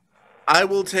 I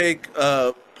will take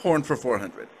porn for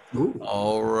 400. Ooh,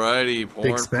 All righty, porn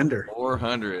big spender.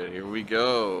 400. Here we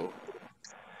go.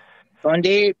 Going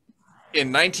deep. In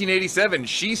 1987,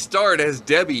 she starred as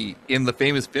Debbie in the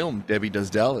famous film Debbie Does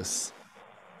Dallas.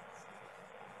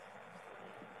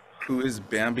 Who is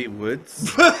Bambi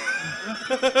Woods?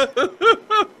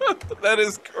 That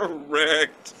is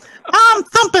correct. I'm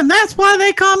thumping. That's why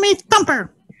they call me Thumper.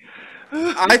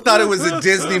 I thought it was a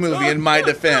Disney movie. In my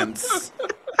defense,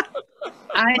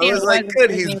 I was like, good.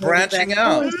 He's branching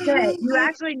out. Holy shit, you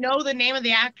actually know the name of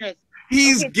the actress.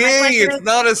 He's gay. It's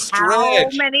not a stretch. How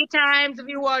many times have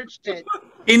you watched it?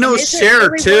 He knows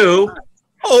Cher too.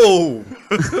 Oh,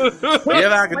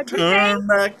 if I could turn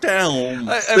back down.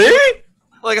 See?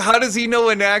 Like, how does he know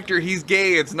an actor? He's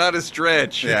gay. It's not a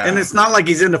stretch. Yeah. And it's not like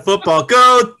he's into football.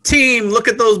 Go team! Look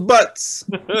at those butts.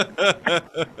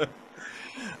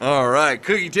 All right,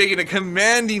 Cookie taking a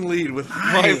commanding lead with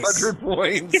 500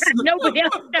 points. Yeah, nobody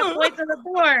else got points on the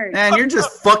board. Man, you're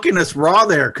just fucking us raw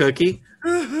there, Cookie.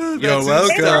 You're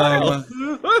welcome.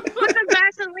 Put some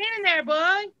Vaseline in there,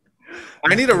 boy.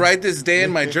 I need to write this day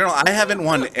in my journal. I haven't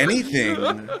won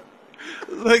anything.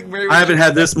 Like Mary I haven't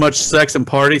had this much sex and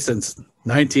party since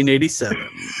 1987.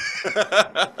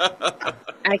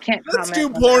 I can't Let's comment do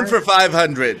on porn that. for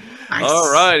 500. Nice.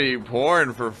 All righty,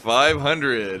 porn for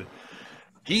 500.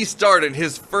 He starred in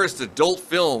his first adult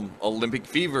film, Olympic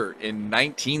Fever, in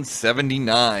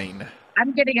 1979.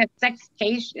 I'm getting a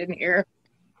sextation here.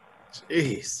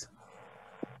 Jeez.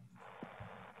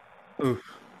 Ooh,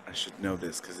 I should know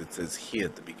this because it says he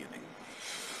at the beginning.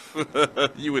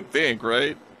 You would think,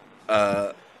 right?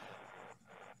 Hey.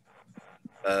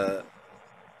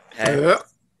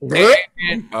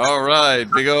 All right,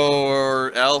 big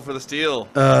O Al for the steal.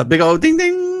 Big old ding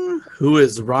ding. Who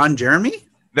is Ron Jeremy?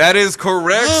 That is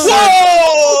correct.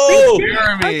 Whoa!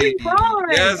 Jeremy.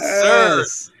 Yes, sir.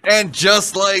 And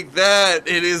just like that,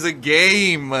 it is a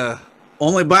game.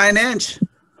 Only by an inch.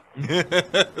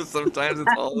 Sometimes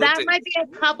it's all That might be a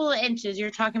couple of inches. You're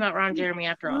talking about Ron Jeremy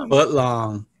after all. Foot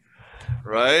long.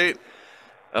 right.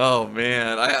 Oh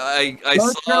man, I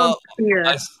Don't saw show fear.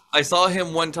 I saw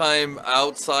him one time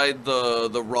outside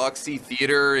the Roxy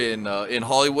Theater in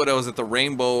Hollywood. I was at the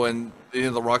Rainbow, and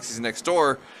the Roxy's next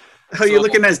door. How you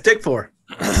looking at his dick for?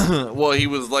 Well, he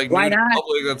was like, Why nude in not?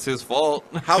 public, that's his fault.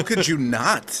 How could you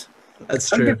not?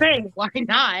 That's I'm true. just saying, why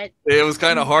not? It was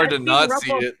kind of hard to I've seen not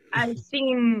see Russell- it. I've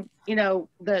seen, the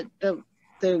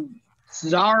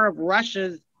Tsar of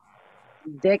Russia's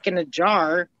dick in a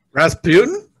jar.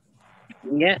 Rasputin?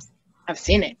 Yes, I've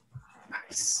seen it.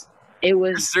 Nice. It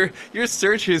was Your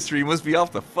search history must be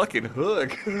off the fucking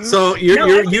hook. So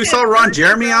you saw Ron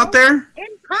Jeremy out there? in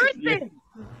person.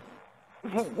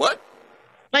 What?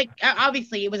 Like,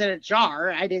 obviously, it was in a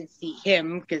jar. I didn't see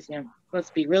him because,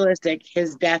 let's be realistic.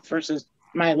 His death versus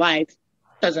my life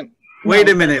doesn't. Wait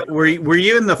a minute. Were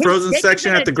you in the His frozen dick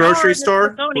section was in at the a jar grocery in the store?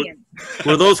 Smithsonian.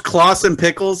 Were those Clausen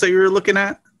pickles that you were looking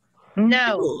at?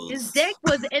 No, his dick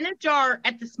was in a jar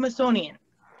at the Smithsonian.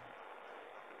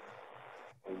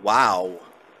 Wow.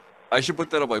 I should put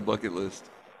that on my bucket list.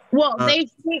 Well,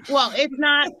 it's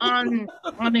not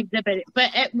on exhibit,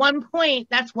 but at one point,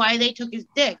 that's why they took his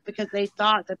dick, because they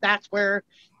thought that's where,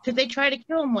 because they tried to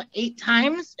kill him 8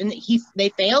 times and they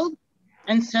failed,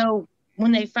 and so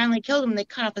when they finally killed him, they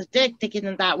cut off his dick,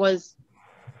 thinking that was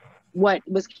what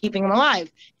was keeping him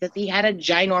alive, because he had a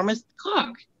ginormous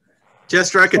cock.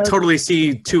 Jester, I could totally see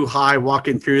you too high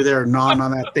walking through there, gnawing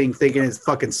on that thing, thinking it's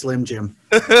fucking Slim Jim.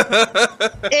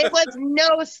 It was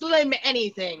no slim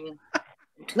anything.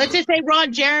 Let's just say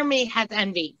Ron Jeremy has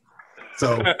envy.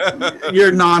 So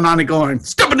you're gnawing on it going,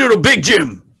 Stubba-doodle Big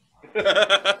Jim.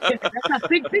 That's a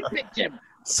big Jim.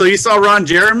 So you saw Ron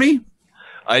Jeremy?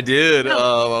 I did. I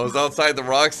was outside the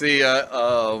Roxy,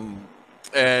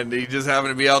 and he just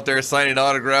happened to be out there signing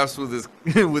autographs with his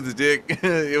with his dick.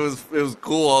 It was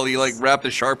cool. He like wrapped a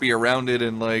Sharpie around it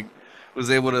and like was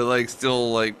able to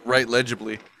still write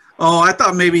legibly. Oh, I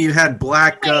thought maybe you had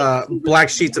black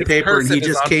sheets of paper and he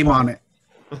just came on it.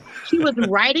 He was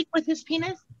writing with his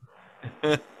penis?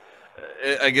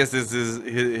 I guess this is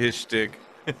his shtick.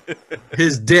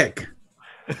 His dick.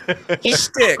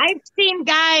 Stick. I've seen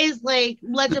guys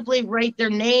legibly write their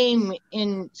name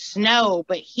in snow,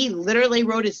 but he literally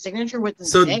wrote his signature with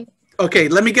his dick. Okay,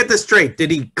 let me get this straight. Did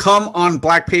he come on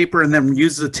black paper and then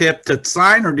use the tip to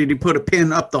sign, or did he put a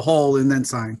pin up the hole and then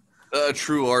sign? A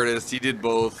true artist. He did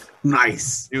both.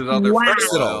 Nice. He was out there Wow.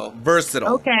 for a while.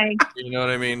 Versatile. Okay. You know what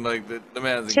I mean? Like the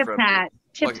man's Chip incredible. hat.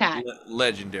 Chip Like, hat.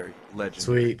 legendary.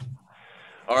 Sweet.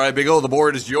 All right, Big O, the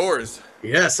board is yours.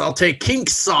 Yes, I'll take Kink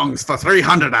songs for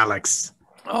 300, Alex.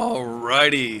 All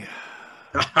righty.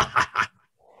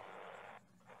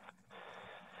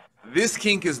 This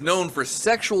kink is known for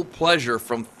sexual pleasure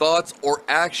from thoughts or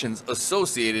actions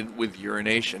associated with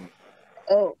urination.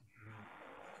 Oh.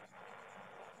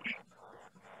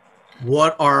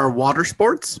 What are water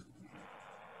sports?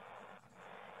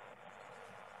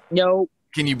 No.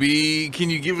 Can you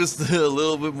give us a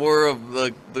little bit more of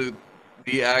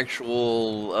the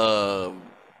actual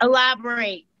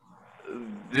Elaborate.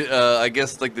 I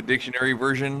guess like the dictionary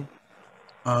version.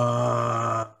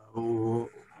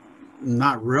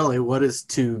 Not really. What is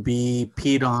to be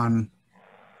peed on?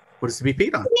 What is to be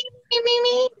peed on?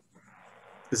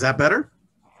 Is that better?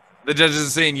 The judges are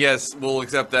saying yes, we'll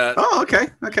accept that. Oh, okay.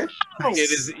 Okay.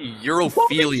 It is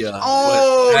Europhilia.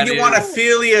 Oh, you want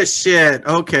philia shit.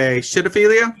 Okay.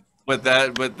 Shitophilia? But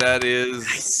that is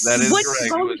What's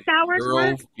correct. golden showers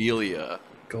were? Europhilia.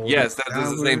 Yes, that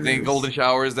is the same thing. Golden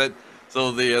showers.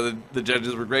 So the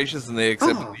judges were gracious and they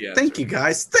accepted the answer. Thank you,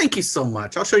 guys. Thank you so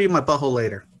much. I'll show you my butthole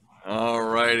later.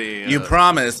 Alrighty. You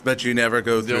promise, but you never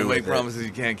go through. Don't make with promises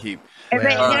you can't keep. Is it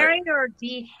hairy or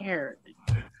de-haired?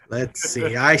 Let's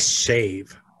see. I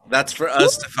shave. That's for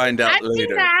us to find out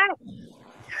later. That.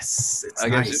 Yes, it's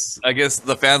nice. I guess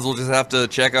the fans will just have to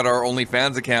check out our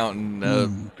OnlyFans account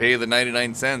and pay the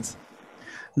 99 cents.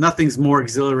 Nothing's more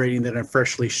exhilarating than a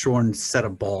freshly shorn set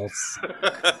of balls.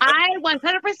 I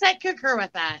 100% concur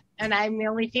with that. And I'm the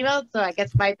only female, so I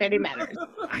guess my opinion matters.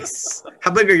 Nice.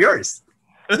 How big are yours?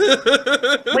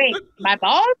 Wait, my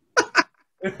balls?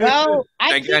 Well,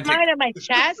 I keep mine on my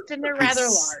chest, and they're rather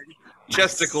large.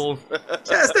 Chesticles.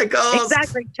 Testicles.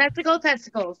 Exactly.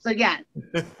 Testicles. So, yeah.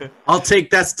 I'll take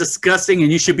that's disgusting, and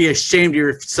you should be ashamed of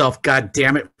yourself, God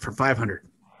damn it, for 500.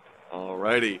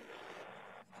 Alrighty.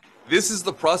 This is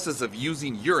the process of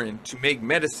using urine to make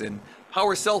medicine,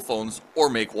 power cell phones, or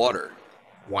make water.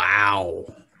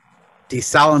 Wow.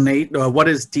 Desalinate. What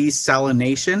is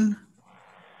desalination?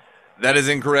 That is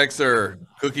incorrect, sir.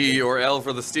 Cookie or L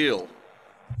for the steal.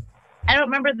 I don't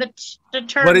remember the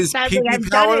term. What is sadly.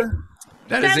 PP power?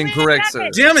 That is incorrect, sir.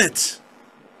 Damn it.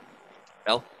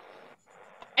 L?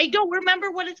 I don't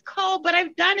remember what it's called, but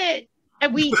I've done it.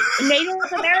 And we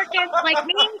Native Americans like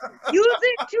me use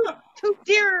it to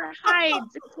deer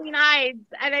hides, clean hides,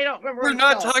 and I don't remember. We're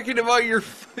not talking about your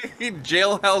fucking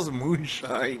jailhouse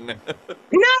moonshine. No,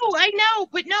 I know,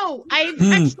 but no, I've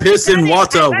piss in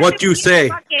water. What you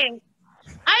say?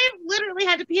 I have literally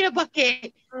had to pee in a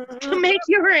bucket to make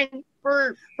urine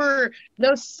for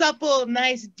those supple,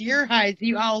 nice deer hides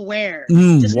you all wear.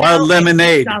 Wild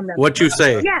lemonade. What you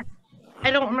say? Yeah,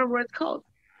 I don't remember what it's called.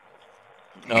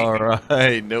 All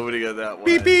right, nobody got that one.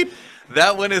 Beep beep.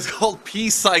 That one is called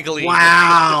pea cycling.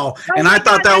 Wow. And I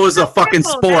thought that was a fucking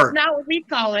sport. That's not what we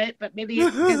call it, but maybe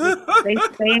it's because they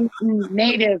say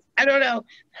native. I don't know.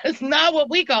 It's not what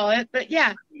we call it, but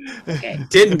yeah. Okay.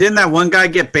 Didn't that one guy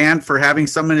get banned for having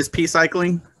some in his pea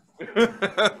cycling?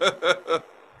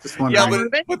 Just wondering.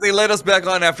 Yeah, but they let us back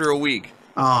on after a week.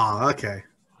 Oh, okay.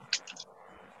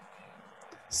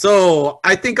 So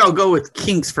I think I'll go with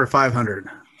kinks for 500.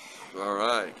 All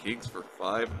right, kinks for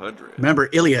 500. Remember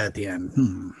Ilya at the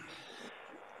end.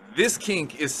 This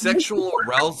kink is sexual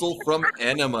arousal from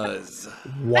enemas.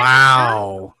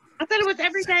 Wow. I thought it was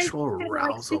every day. Sexual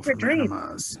arousal from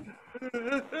enemas.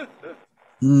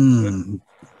 And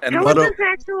what is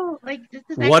actual, like,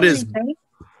 what is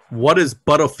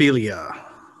butophilia?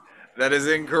 That is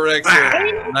incorrect,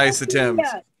 sir. Nice attempt.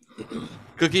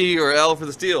 Cookie or L for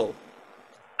the steal?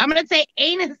 I'm going to say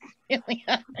anus.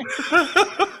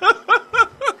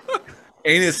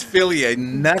 Anusphilia,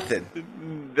 nothing.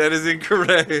 That is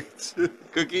incorrect.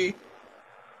 Cookie?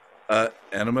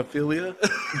 Animophilia?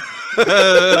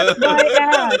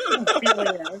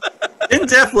 Didn't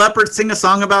Def Leppard sing a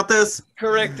song about this?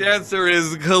 Correct answer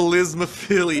is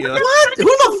charismophilia. What? Who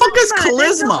the fuck is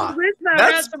charisma?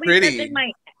 That's pretty.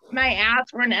 My ass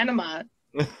for an enema.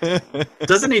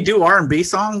 Doesn't he do R&B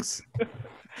songs?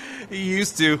 He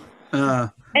used to.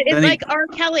 It's like R.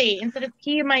 Kelly. Instead of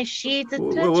pee in my sheets, it's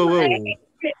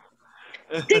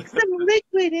stick some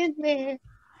liquid in there.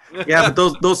 Yeah,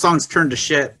 but those songs turn to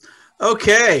shit.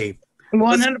 Okay.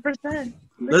 100%.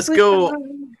 Let's go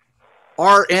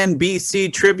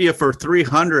RNBC trivia for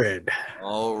 300.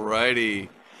 Alrighty.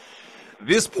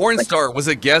 This porn star was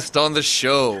a guest on the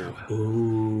show.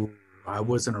 Ooh, I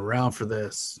wasn't around for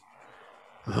this.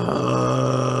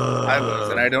 I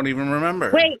was, and I don't even remember.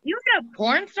 Wait, you got a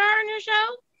porn star on your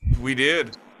show? We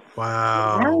did.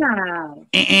 Wow. Wow.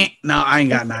 No, I ain't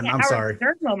got none. I'm sorry.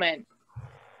 Third moment.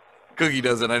 Cookie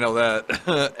doesn't. I know that.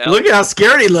 Look at how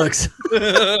scared he looks.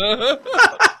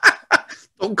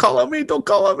 Don't call on me. Don't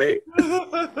call on me.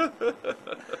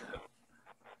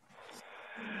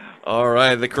 All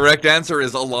right. The correct answer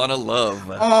is Alana Love.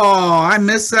 Oh, I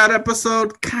missed that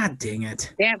episode. God dang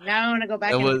it. Damn, now I want to go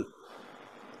back. That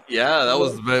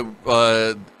was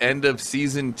the end of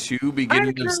season 2,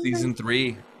 beginning of season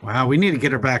 3. Wow, we need to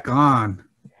get her back on.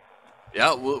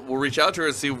 Yeah, we'll reach out to her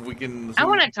and see if we can. I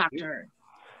want to talk to her.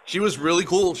 She was really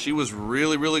cool. She was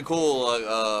really, really cool.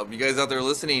 You guys out there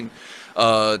listening,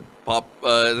 I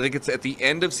think it's at the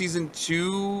end of season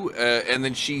 2, and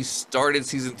then she started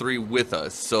season 3 with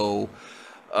us. So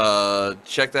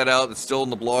check that out. It's still in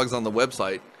the blogs on the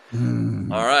website.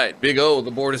 All right, Big O,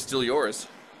 the board is still yours.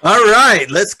 All right,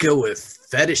 let's go with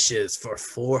fetishes for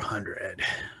 400.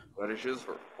 Fetishes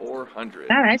for 400.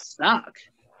 I suck.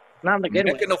 Not the good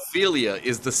way. Mechanophilia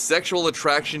is the sexual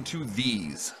attraction to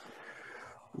these.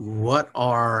 What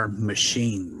are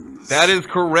machines? That is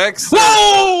correct, sir.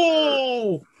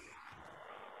 Whoa!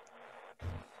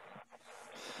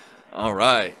 All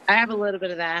right. I have a little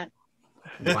bit of that.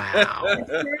 Wow.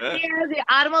 The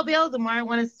automobile, the more I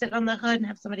want to sit on the hood and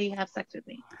have somebody have sex with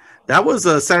me. That was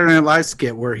a Saturday Night Live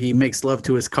skit where he makes love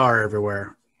to his car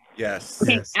everywhere. Yes.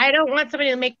 Okay, yes. I don't want somebody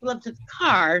to make love to the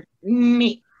car.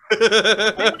 Me. On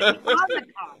the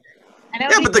car.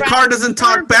 Yeah, but the car doesn't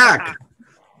talk back.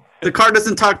 The car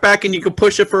doesn't talk back, and you can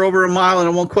push it for over a mile, and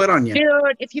it won't quit on you.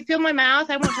 Dude, if you feel my mouth,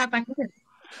 I won't talk back either.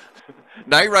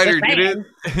 Knight Rider did it.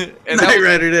 And Knight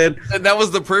Rider did. And that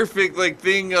was the perfect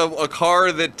thing of a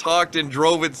car that talked and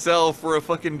drove itself for a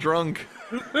fucking drunk.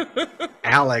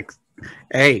 Alex,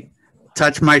 hey,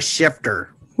 touch my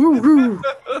shifter. Woo-hoo.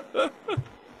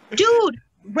 Dude,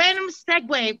 random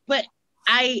segue, but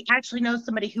I actually know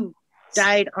somebody who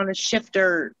died on a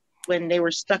shifter when they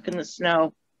were stuck in the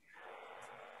snow.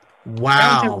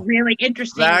 Wow. That was a really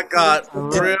interesting. That got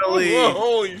really.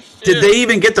 Holy shit. Did they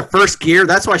even get the first gear?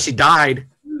 That's why she died.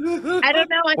 I don't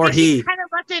know. I Or think he. she kind of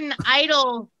left an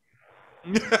idle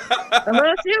a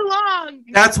little too long.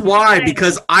 That's why,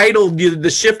 because idle, the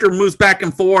shifter moves back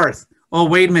and forth. Oh,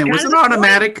 wait a minute. Was it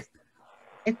automatic?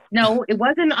 No, it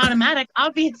wasn't automatic,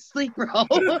 obviously, bro.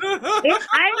 It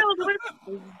idled,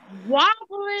 was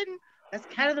wobbling. That's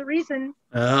kind of the reason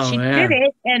she did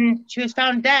it, and she was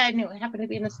found dead, and it happened to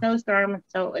be in a snowstorm.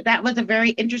 So that was a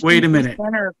very interesting. Wait a minute.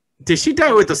 Center. Did she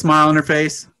die with a smile on her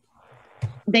face?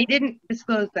 They didn't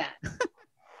disclose that.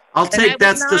 I'll take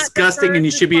that's disgusting, and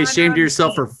you should be ashamed of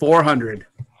yourself for 400.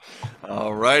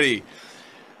 All righty.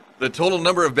 The total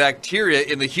number of bacteria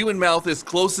in the human mouth is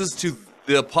closest to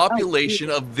the population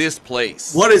of this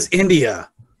place. What is India?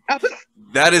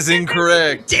 That is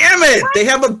incorrect. Damn it! They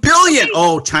have 1 billion.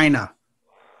 Oh, China.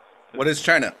 What is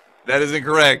China? That is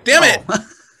incorrect. Damn it!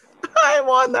 I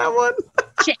won that one.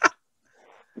 Shit.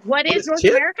 What is North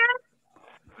shit? America?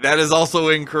 That is also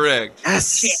incorrect.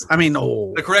 Yes. I mean,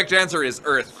 oh. The correct answer is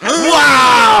Earth.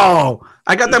 Wow!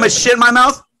 I got that much shit in my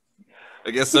mouth?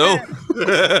 I guess so.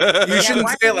 You shouldn't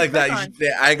say it like that. You should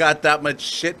say, I got that much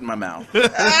shit in my mouth.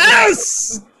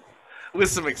 Yes! With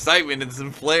some excitement and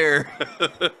some flair.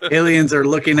 Aliens are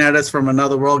looking at us from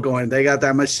another world going, they got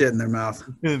that much shit in their mouth.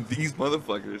 These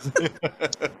motherfuckers.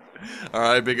 All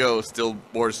right, Big O, still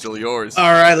yours.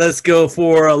 All right, let's go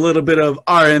for a little bit of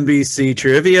RNBC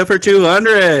trivia for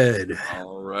 200.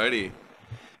 All righty.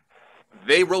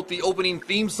 They wrote the opening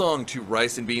theme song to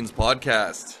Rice and Beans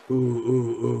podcast.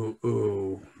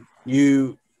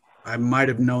 I might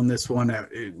have known this one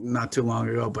not too long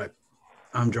ago, but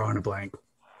I'm drawing a blank.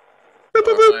 Boop,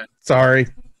 boop, boop. Right. Sorry.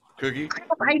 Cookie?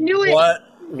 I knew it.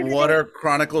 What are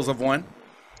Chronicles of One?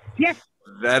 Yes.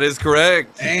 That is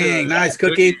correct. Dang, nice,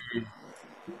 Cookie.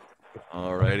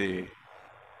 All righty.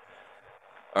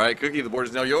 All right, Cookie, the board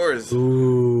is now yours.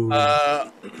 Ooh.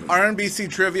 RNBC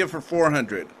trivia for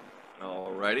 400.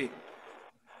 All righty.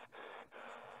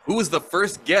 Who was the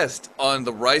first guest on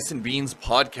the Rice and Beans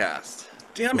podcast?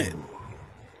 Damn it.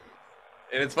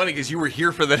 And it's funny because you were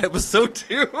here for that episode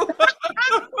too.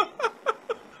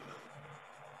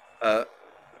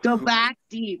 Go back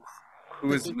deep.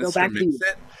 Who is Go Mr. back deep.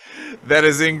 Mixit? That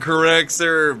is incorrect,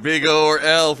 sir. Big O or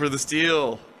L for the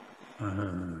steal.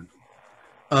 Who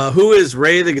is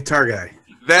Ray the guitar guy?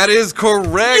 That is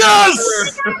correct.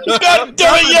 Yes! God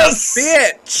damn it, yes!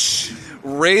 Bitch!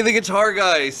 Ray the guitar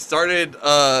guy started,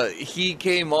 he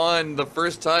came on the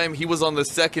first time. He was on the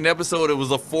second episode.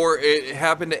 It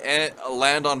happened to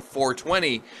land on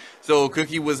 420. So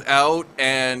Cookie was out,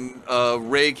 and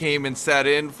Ray came and sat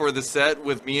in for the set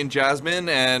with me and Jasmine,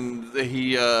 and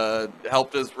he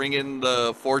helped us ring in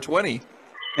the 420.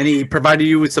 And he provided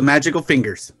you with some magical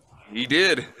fingers. He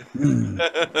did.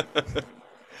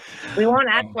 We won't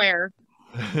ask where.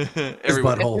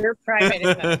 Everywhere. You're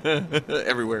private.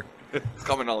 Everywhere. It's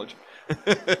common knowledge. All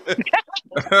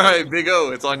right, Big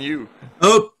O, it's on you.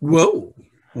 Oh, whoa.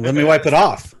 Let me wipe it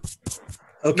off.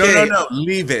 Okay. No.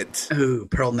 Leave it. Ooh,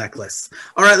 pearl necklace.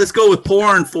 All right, let's go with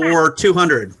porn for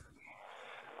 200.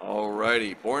 All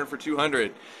righty, porn for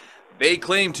 200. They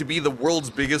claim to be the world's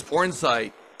biggest porn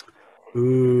site.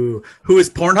 Ooh. Who is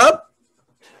Pornhub?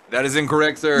 That is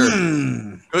incorrect,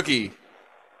 sir. Cookie.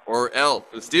 Or L,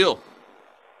 steel.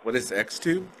 What is X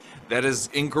tube? That is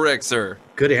incorrect, sir.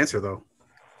 Good answer though.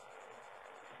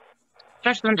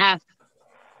 Just an F.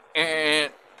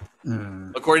 And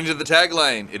according to the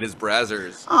tagline, it is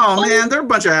Brazzers. Oh man, they're a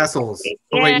bunch of assholes.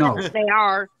 Oh wait, no. They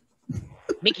are.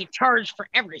 Make you charge for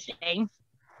everything.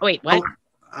 Oh, wait, what? Oh,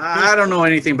 I don't know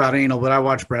anything about anal, but I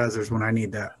watch Brazzers when I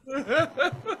need that.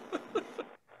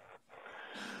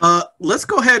 Let's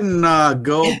go ahead and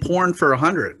go porn for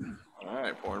 100. All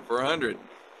right, porn for 100.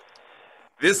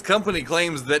 This company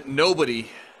claims that nobody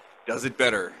does it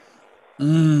better.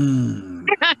 Mm.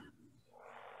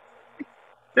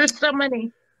 There's so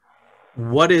many.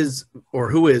 What is or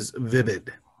who is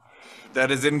Vivid?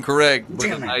 That is incorrect, but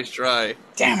Damn it. nice try.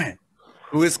 Damn it.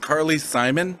 Who is Carly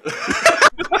Simon?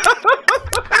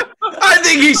 I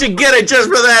think he should get it just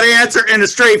for that answer in a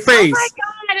straight face. Oh my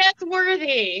God, that's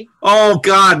worthy. Oh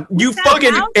God, you That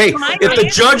fucking house hey! is my If the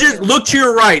name. judges look to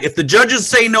your right, if the judges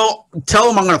say no, tell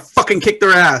them I'm gonna fucking kick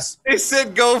their ass. They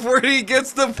said go for it. He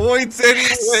gets the points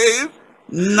anyways.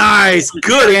 Nice,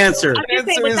 good answer. I was gonna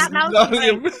say, Answer with is that mouse Naughty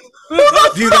device. Am- Who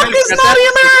the fuck is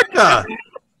Naughty America?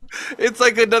 It's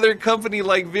like another company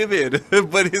like Vivid,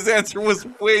 but his answer was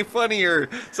way funnier.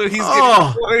 So he's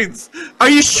Oh. getting points. Are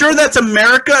you sure that's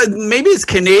America? Maybe it's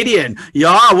Canadian.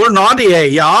 Yeah, we're naughty. Eh?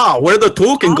 Yeah, we're the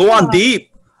two can go on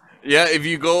deep. Yeah, if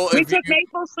you go, We if you, took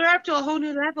maple syrup to a whole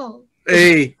new level.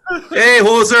 Hey, hey,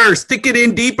 hoser, stick it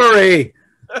in deeper, eh?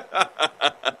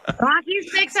 Hockey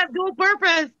sticks have dual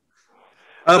purpose.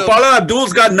 Paula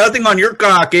Abdul's got nothing on your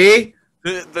cock, eh?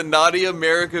 the Naughty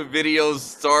America videos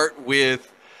start with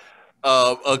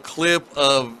a clip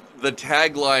of the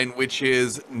tagline, which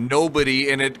is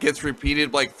nobody, and it gets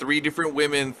repeated like three different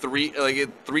women,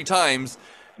 three times.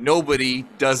 Nobody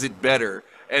does it better.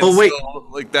 And Oh, wait. so,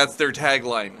 like that's their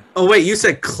tagline. Oh wait, you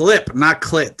said clip, not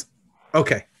clit.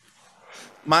 Okay,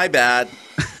 My bad.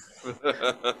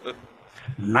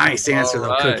 nice answer All though,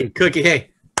 right. Cookie. Cookie, hey,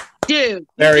 Dude.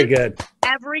 very good.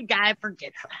 Every guy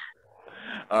forgets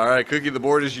that. All right, Cookie, the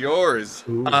board is yours.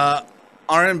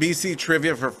 RMBC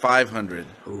trivia for 500.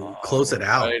 Ooh, close it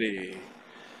out. Alrighty.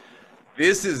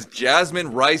 This is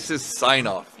Jasmine Rice's sign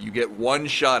off. You get one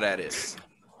shot at it.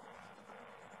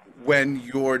 When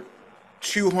you're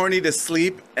too horny to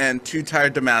sleep and too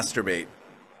tired to masturbate.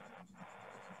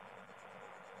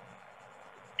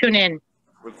 Tune in.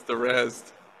 What's the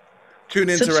rest? Tune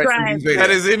into Rice Subscribe. and Beans Radio. That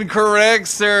is incorrect,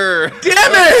 sir.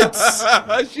 Damn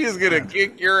it! She's gonna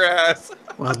kick your ass.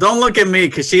 Well, don't look at me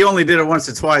because she only did it once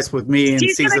or twice with me in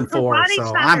She's season gonna 4, body so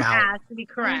shot I'm her out. ass to be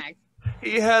correct.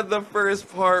 He had the first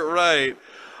part right.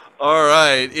 All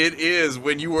right, it is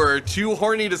when you were too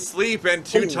horny to sleep and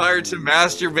too tired to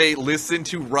masturbate. Listen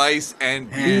to Rice and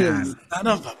Man. Beans. Son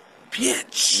of a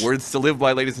bitch. Words to live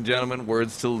by, ladies and gentlemen.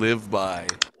 Words to live by.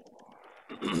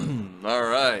 All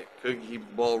right, Cookie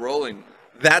ball rolling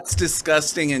That's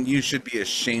disgusting and you should be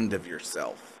ashamed of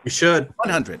yourself. You should.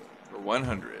 100. for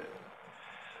 100.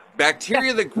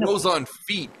 Bacteria that grows on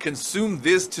feet consume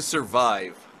this to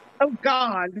survive. Oh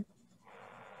God.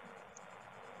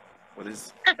 What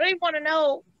is I don't even want to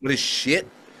know. shit?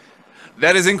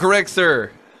 That is incorrect,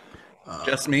 sir.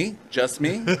 Just me? Just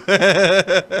me?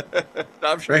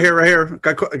 I'm sure. Right here.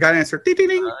 Got an answer. Ding, ding,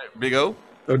 ding. All right, Big O.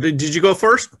 Oh, did you go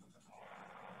first?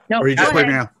 No. Or you just go played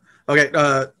me ahead. now?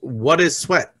 Okay, what is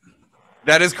sweat?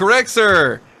 That is correct,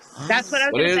 sir. That's what I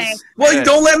was What going to say. is? Well,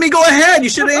 don't let me go ahead. You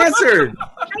should have answered.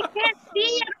 I can't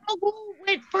see. I don't know who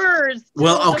went first.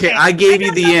 Well, okay, I gave you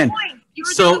got the no end. point. You were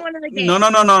the So, only one in the game.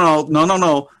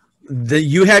 no.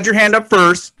 You had your hand up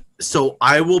first, so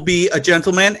I will be a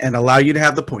gentleman and allow you to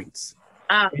have the points.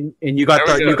 And you got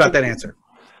There we you go. got that answer.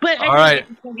 But I All right.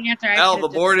 didn't know the answer. I Al, should've the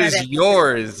just board said is it.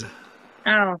 yours.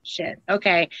 Oh shit.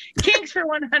 Okay. Kings for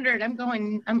 100.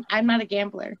 I'm not a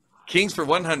gambler. Kings for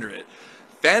 100.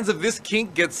 Fans of this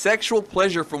kink get sexual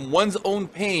pleasure from one's own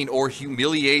pain or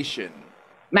humiliation.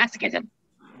 Masochism.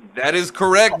 That is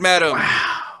correct, madam.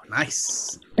 Wow,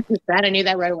 nice. That I knew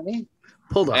that right away.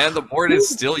 And the board is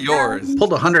still yours.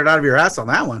 Pulled 100 out of your ass on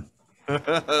that one.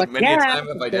 But Many a time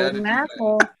have I good done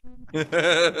asshole.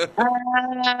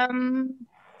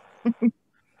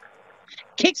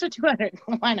 Kings for 200.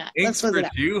 Why not? Kings Let's for it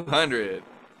up. 200.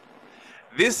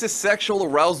 This is sexual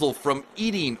arousal from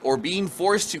eating or being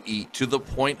forced to eat to the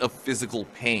point of physical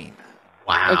pain.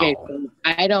 Wow. Okay, so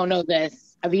I don't know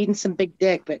this. I've eaten some big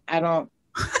dick, but I don't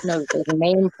know that there's a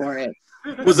name for it.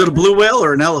 Was it a blue whale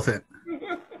or an elephant?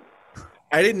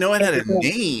 I didn't know it had a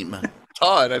name.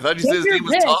 Todd. I thought you said his name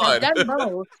was I've Todd. done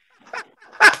both.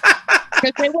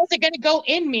 Because it wasn't going to go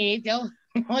in me. The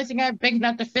only thing I had big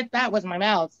enough to fit that was my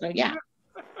mouth. So yeah.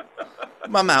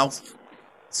 My mouth.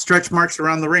 Stretch marks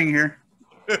around the ring here.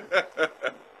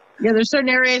 Yeah, there's certain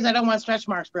areas I don't want stretch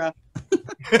marks, bro.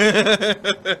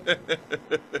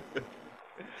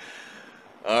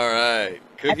 All right.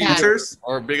 Cookie Answers?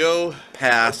 or Big O?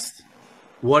 Pass.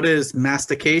 What is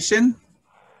mastication?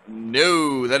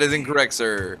 No, that is incorrect,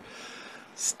 sir.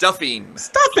 Stuffing.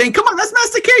 Stuffing. Come on, that's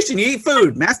mastication. You eat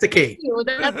food. Masticate.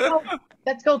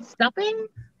 That's called stuffing?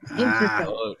 Interesting.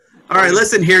 All right,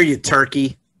 listen here, you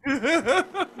turkey.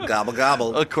 Gobble,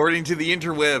 gobble. According to the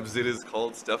interwebs, it is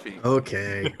called stuffing.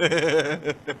 Okay.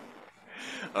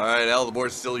 All right, Al, the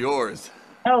board's still yours.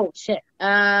 Oh, shit.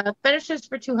 Fetishes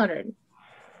for 200.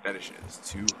 Fetishes,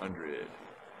 200.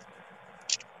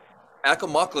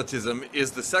 Acomocletism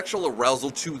is the sexual arousal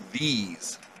to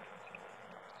these.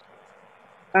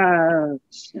 That's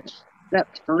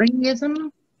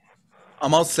furryism?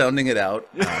 I'm all sounding it out.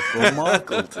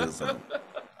 Acomocletism.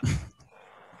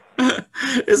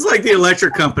 It's like the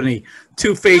electric company.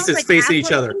 Two faces like facing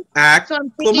each other. So I'm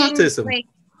thinking, Acomocletism. like,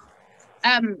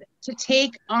 to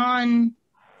take on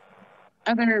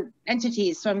other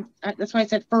entities. So that's why I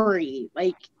said furry.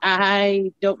 Like,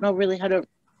 I don't know really how to.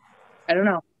 I don't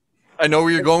know. I know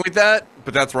where you're going with that,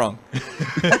 but that's wrong.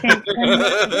 Okay.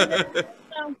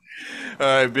 All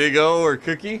right, Big O or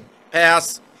Cookie?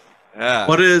 Pass. Yeah.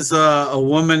 What is a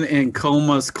woman in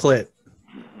coma's clit?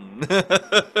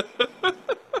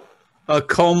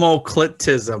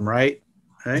 Acomoclitism, right?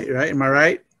 Right? Am I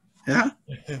right? Yeah.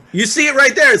 You see it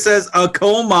right there. It says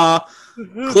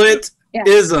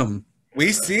acomoclitism.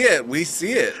 We see it. We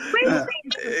see it.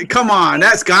 Come on,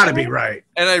 that's got to be right.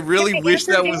 And I really wish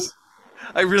that was.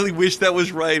 I really wish that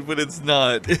was right, but it's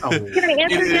not. Can I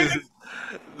answer It is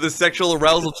the sexual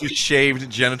arousal to shaved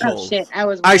genitals. Oh shit!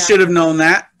 I should have known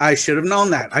that. I should have known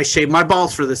that. I shaved my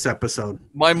balls for this episode.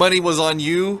 My money was on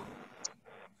you.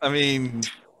 I mean,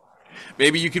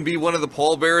 maybe you can be one of the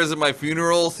pallbearers at my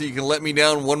funeral, so you can let me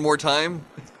down one more time.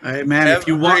 Hey man, if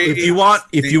you want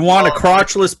a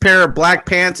crotchless pair of black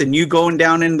pants and you going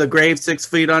down in the grave 6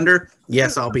 feet under,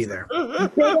 yes, I'll be there. You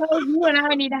and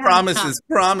I need to have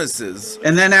Promises.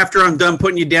 And then after I'm done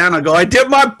putting you down, I'll go, I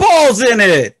dipped my balls in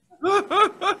it.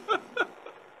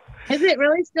 Is it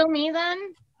really still me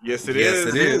then? Yes, it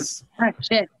is. It is. Oh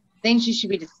shit! Things you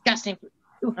should be disgusting for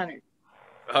 200.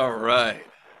 All right.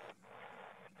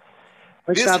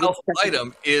 This household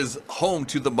item is home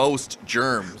to the most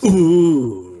germs.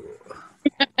 Ooh.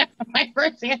 My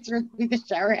first answer would be the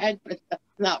shower head, but that's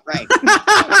not right.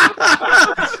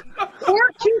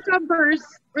 Or cucumbers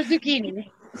or zucchini.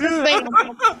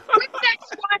 Quick next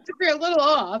spots if you're a little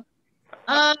off.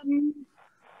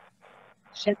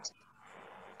 Shit.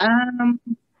 Sorry.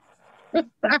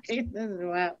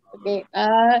 Wow. Okay.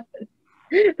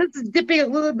 This is dipping a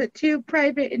little bit too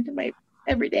private into my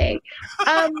everyday.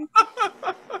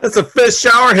 That's a fish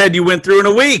shower head you went through in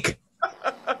a week.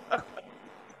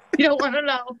 You don't want to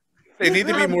know. They need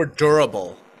to be more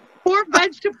durable. Or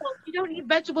vegetables. You don't eat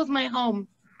vegetables in my home.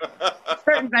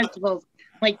 Certain vegetables,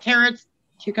 like carrots,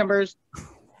 cucumbers,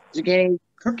 zucchini,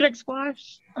 crooked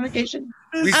squash on occasion.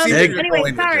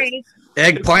 Anyway, sorry.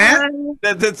 Eggplant?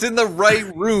 That's in the right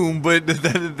room, but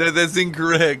that's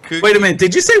incorrect. Wait a minute.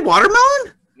 Did you say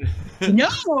watermelon? No.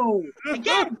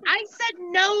 Again, I said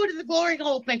no to the glory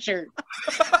hole picture.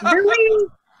 Really?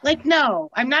 Like,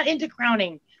 no. I'm not into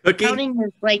crowning. Cookie? Crowning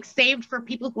is like saved for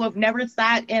people who have never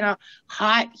sat in a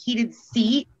hot, heated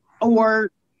seat or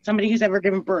somebody who's ever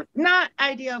given birth. Not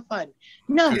idea of fun.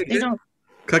 No, they don't.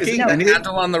 Cookie? Is the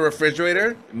handle on the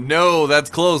refrigerator? No,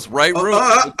 that's close. Right room.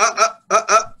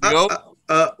 Nope.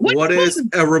 What is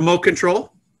a remote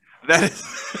control? That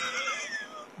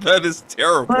is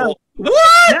terrible.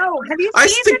 What? No, have you I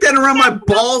seen stick that around my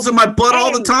balls and my butt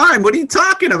all the time. What are you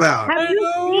talking about? Have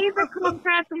you seen the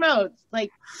Comcast remotes? Like,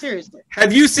 seriously.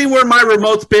 Have you seen where my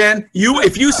remote's been?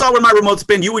 If you saw where my remote's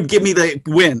been, you would give me the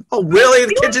win. Oh, really?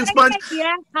 The kitchen sponge?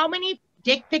 Yeah. How many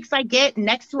dick pics I get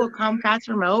next to a Comcast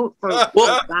remote for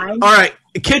Well, guys? all right.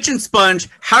 Kitchen sponge.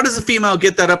 How does a female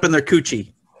get that up in their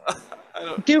coochie?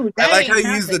 Dude, I like how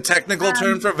you use the technical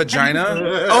term for vagina.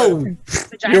 Oh,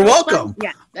 you're welcome.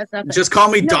 Yeah, that's nothing. Just call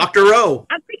me Dr. O.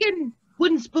 I'm thinking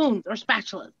wooden spoons or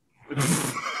spatulas.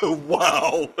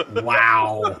 Wow.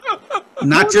 Wow.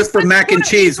 Not just for mac and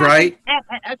cheese, right?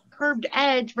 A curved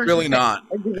edge. Versus Really not.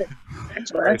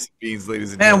 Rice and beans,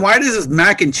 ladies and Man, gentlemen. why does this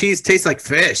mac and cheese taste like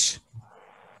fish?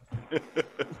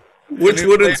 Which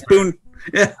wooden spoon?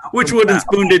 Yeah, which wooden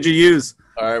spoon did you use?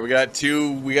 All right, we got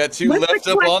two left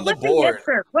up on the board.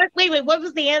 Wait, what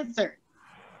was the answer?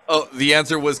 Oh, the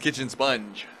answer was kitchen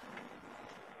sponge,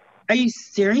 Are you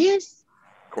serious?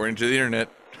 according to the internet.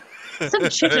 Some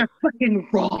chicks are fucking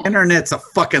wrong. Internet's a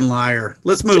fucking liar.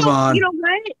 Let's move on. You know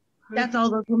what? That's all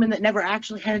those women that never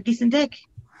actually had a decent dick.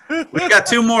 We got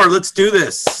 2 more. Let's do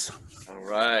this. All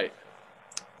right.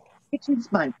 Kitchen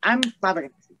sponge. I'm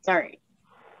flabbergasted. Sorry.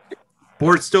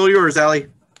 Board's still yours, Allie.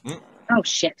 Oh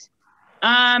shit.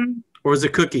 Or was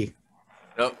it Cookie?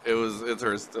 No, it's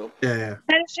hers still. Yeah.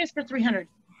 That is just for 300.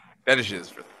 Fetishes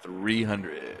for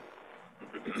 300.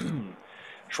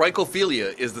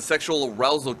 Trichophilia is the sexual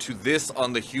arousal to this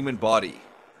on the human body.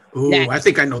 Ooh, Next. I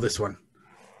think I know this one.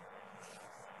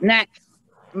 Neck,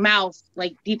 mouth,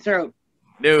 like deep throat.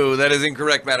 No, that is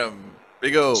incorrect, madam.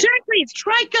 Big O. Seriously, it's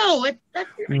tricho.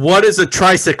 What is a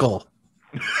tricycle?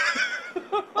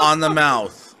 On the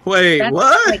mouth. Wait, That's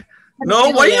what? like-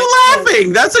 No, why are you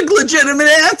laughing? That's a legitimate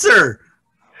answer.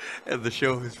 And the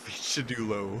show has reached a new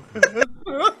low.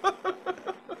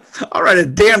 All right, a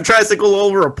damn tricycle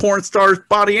over a porn star's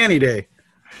body any day.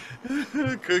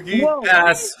 Cookie. Whoa.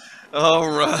 Yes. All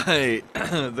right.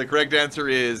 The correct answer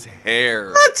is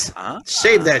hair. What?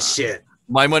 Shave that shit.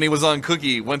 My money was on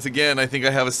Cookie. Once again, I think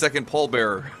I have a second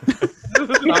pallbearer.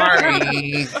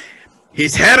 Sorry.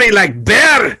 He's hairy like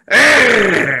bear.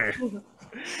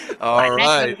 All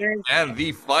right. And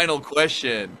the final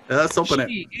question. Let's open it.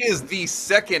 She is the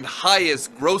second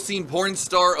highest grossing porn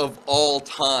star of all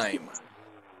time.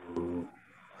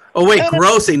 Oh, wait,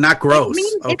 grossing, not gross.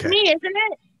 It's me, isn't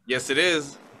it? Yes, it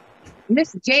is.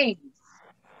 Miss James.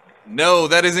 No,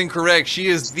 that is incorrect. She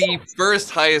is the first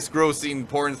highest grossing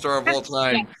porn star of all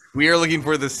time. We are looking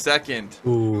for the second.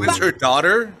 Ooh. Is her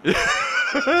daughter?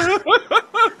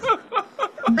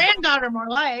 Granddaughter, more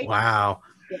like. Wow.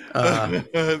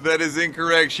 That is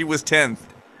incorrect. She was 10th.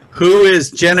 Who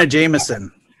is Jenna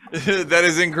Jameson? That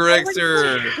is incorrect,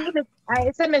 sir.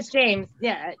 I said Miss James.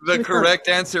 Yeah. The correct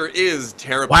answer is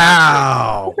Tara.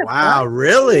 Wow. Wow,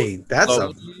 really? That's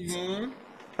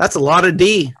a lot of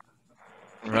D.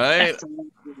 Right.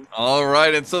 All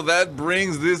right, and so that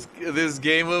brings this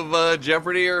game of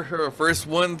Jeopardy, or her first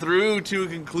one through, to a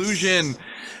conclusion.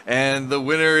 And the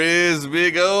winner is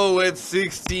Big O at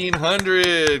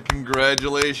 1,600.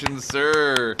 Congratulations,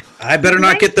 sir. I better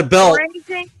not get the belt.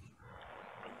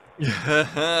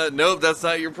 Nope, that's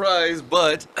not your prize,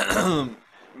 but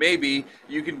maybe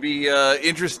you can be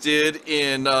interested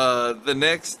in the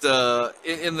next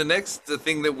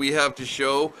thing that we have to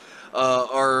show.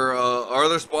 Our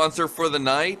other sponsor for the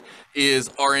night is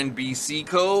R&B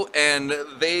Co, and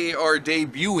they are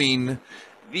debuting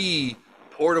the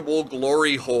portable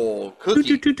glory hole.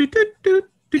 Cookie, take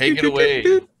it away.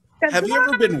 Have you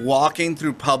ever been walking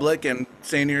through public and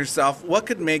saying to yourself, what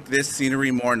could make this scenery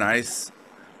more nice?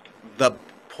 The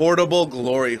portable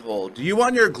glory hole. Do you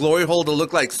want your glory hole to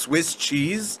look like Swiss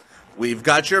cheese? We've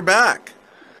got your back.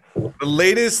 The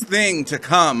latest thing to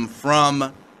come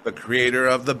from the creator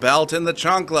of the belt and the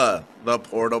chancla, the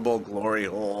portable glory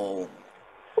hole.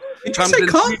 It comes in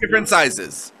 3 different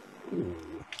sizes.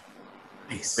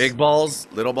 Nice. Big balls,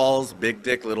 big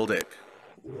dick, little dick.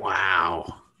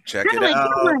 Wow. Check it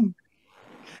out.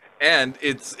 And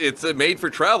it's made for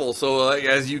travel, so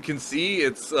as you can see,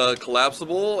 it's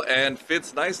collapsible and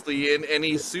fits nicely in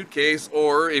any suitcase,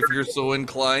 or if you're so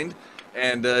inclined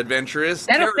and adventurous,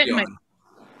 that'll fit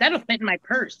in my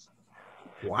purse.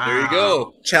 Wow. There you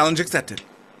go. Challenge accepted.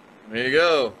 There you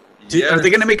go. Are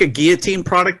they going to make a guillotine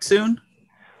product soon?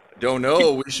 Don't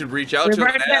know. We should reach out We've to them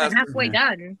already and got ask. halfway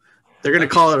done. They're going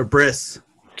to call it a bris.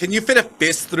 Can you fit a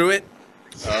fist through it?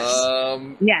 Yeah.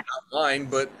 Not mine,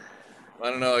 but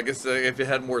I don't know. I guess if it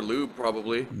had more lube,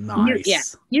 probably.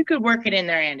 Nice. You could work it in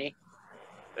there, Andy.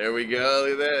 There we go.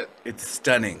 Look at that. It's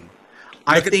stunning.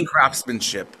 I Look at the think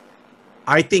craftsmanship.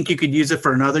 I think you could use it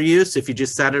for another use. If you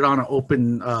just sat it on an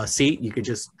open seat, you could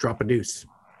just drop a deuce.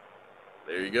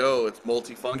 There you go. It's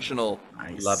multifunctional.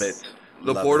 Nice. Love it.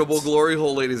 The Love portable it. glory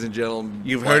hole, ladies and gentlemen.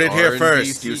 You've by heard it here R&B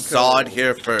first. You Co. saw it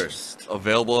here first.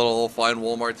 Available at all fine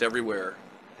Walmarts everywhere.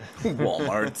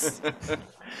 Walmarts.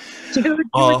 Dude, you would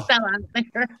sell out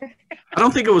there. I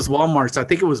don't think it was Walmart's. I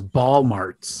think it was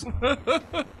Ballmart's.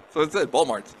 So it's it.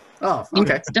 Walmarts. Oh, You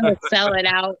okay. could still sell it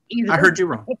out. I heard you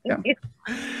wrong. Yeah.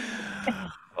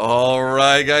 All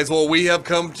right, guys. Well, we have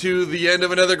come to the end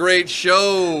of another great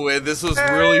show, and this was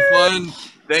really fun.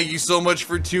 Thank you so much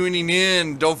for tuning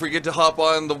in. Don't forget to hop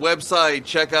on the website,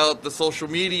 check out the social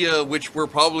media, which we're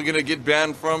probably going to get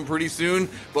banned from pretty soon,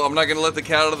 but I'm not going to let the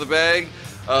cat out of the bag.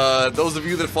 Those of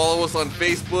you that follow us on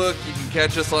Facebook, you can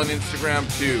catch us on Instagram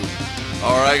too.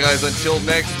 All right, guys. Until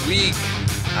next week.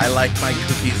 I like my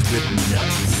cookies with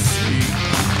nuts.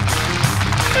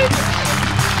 Peace.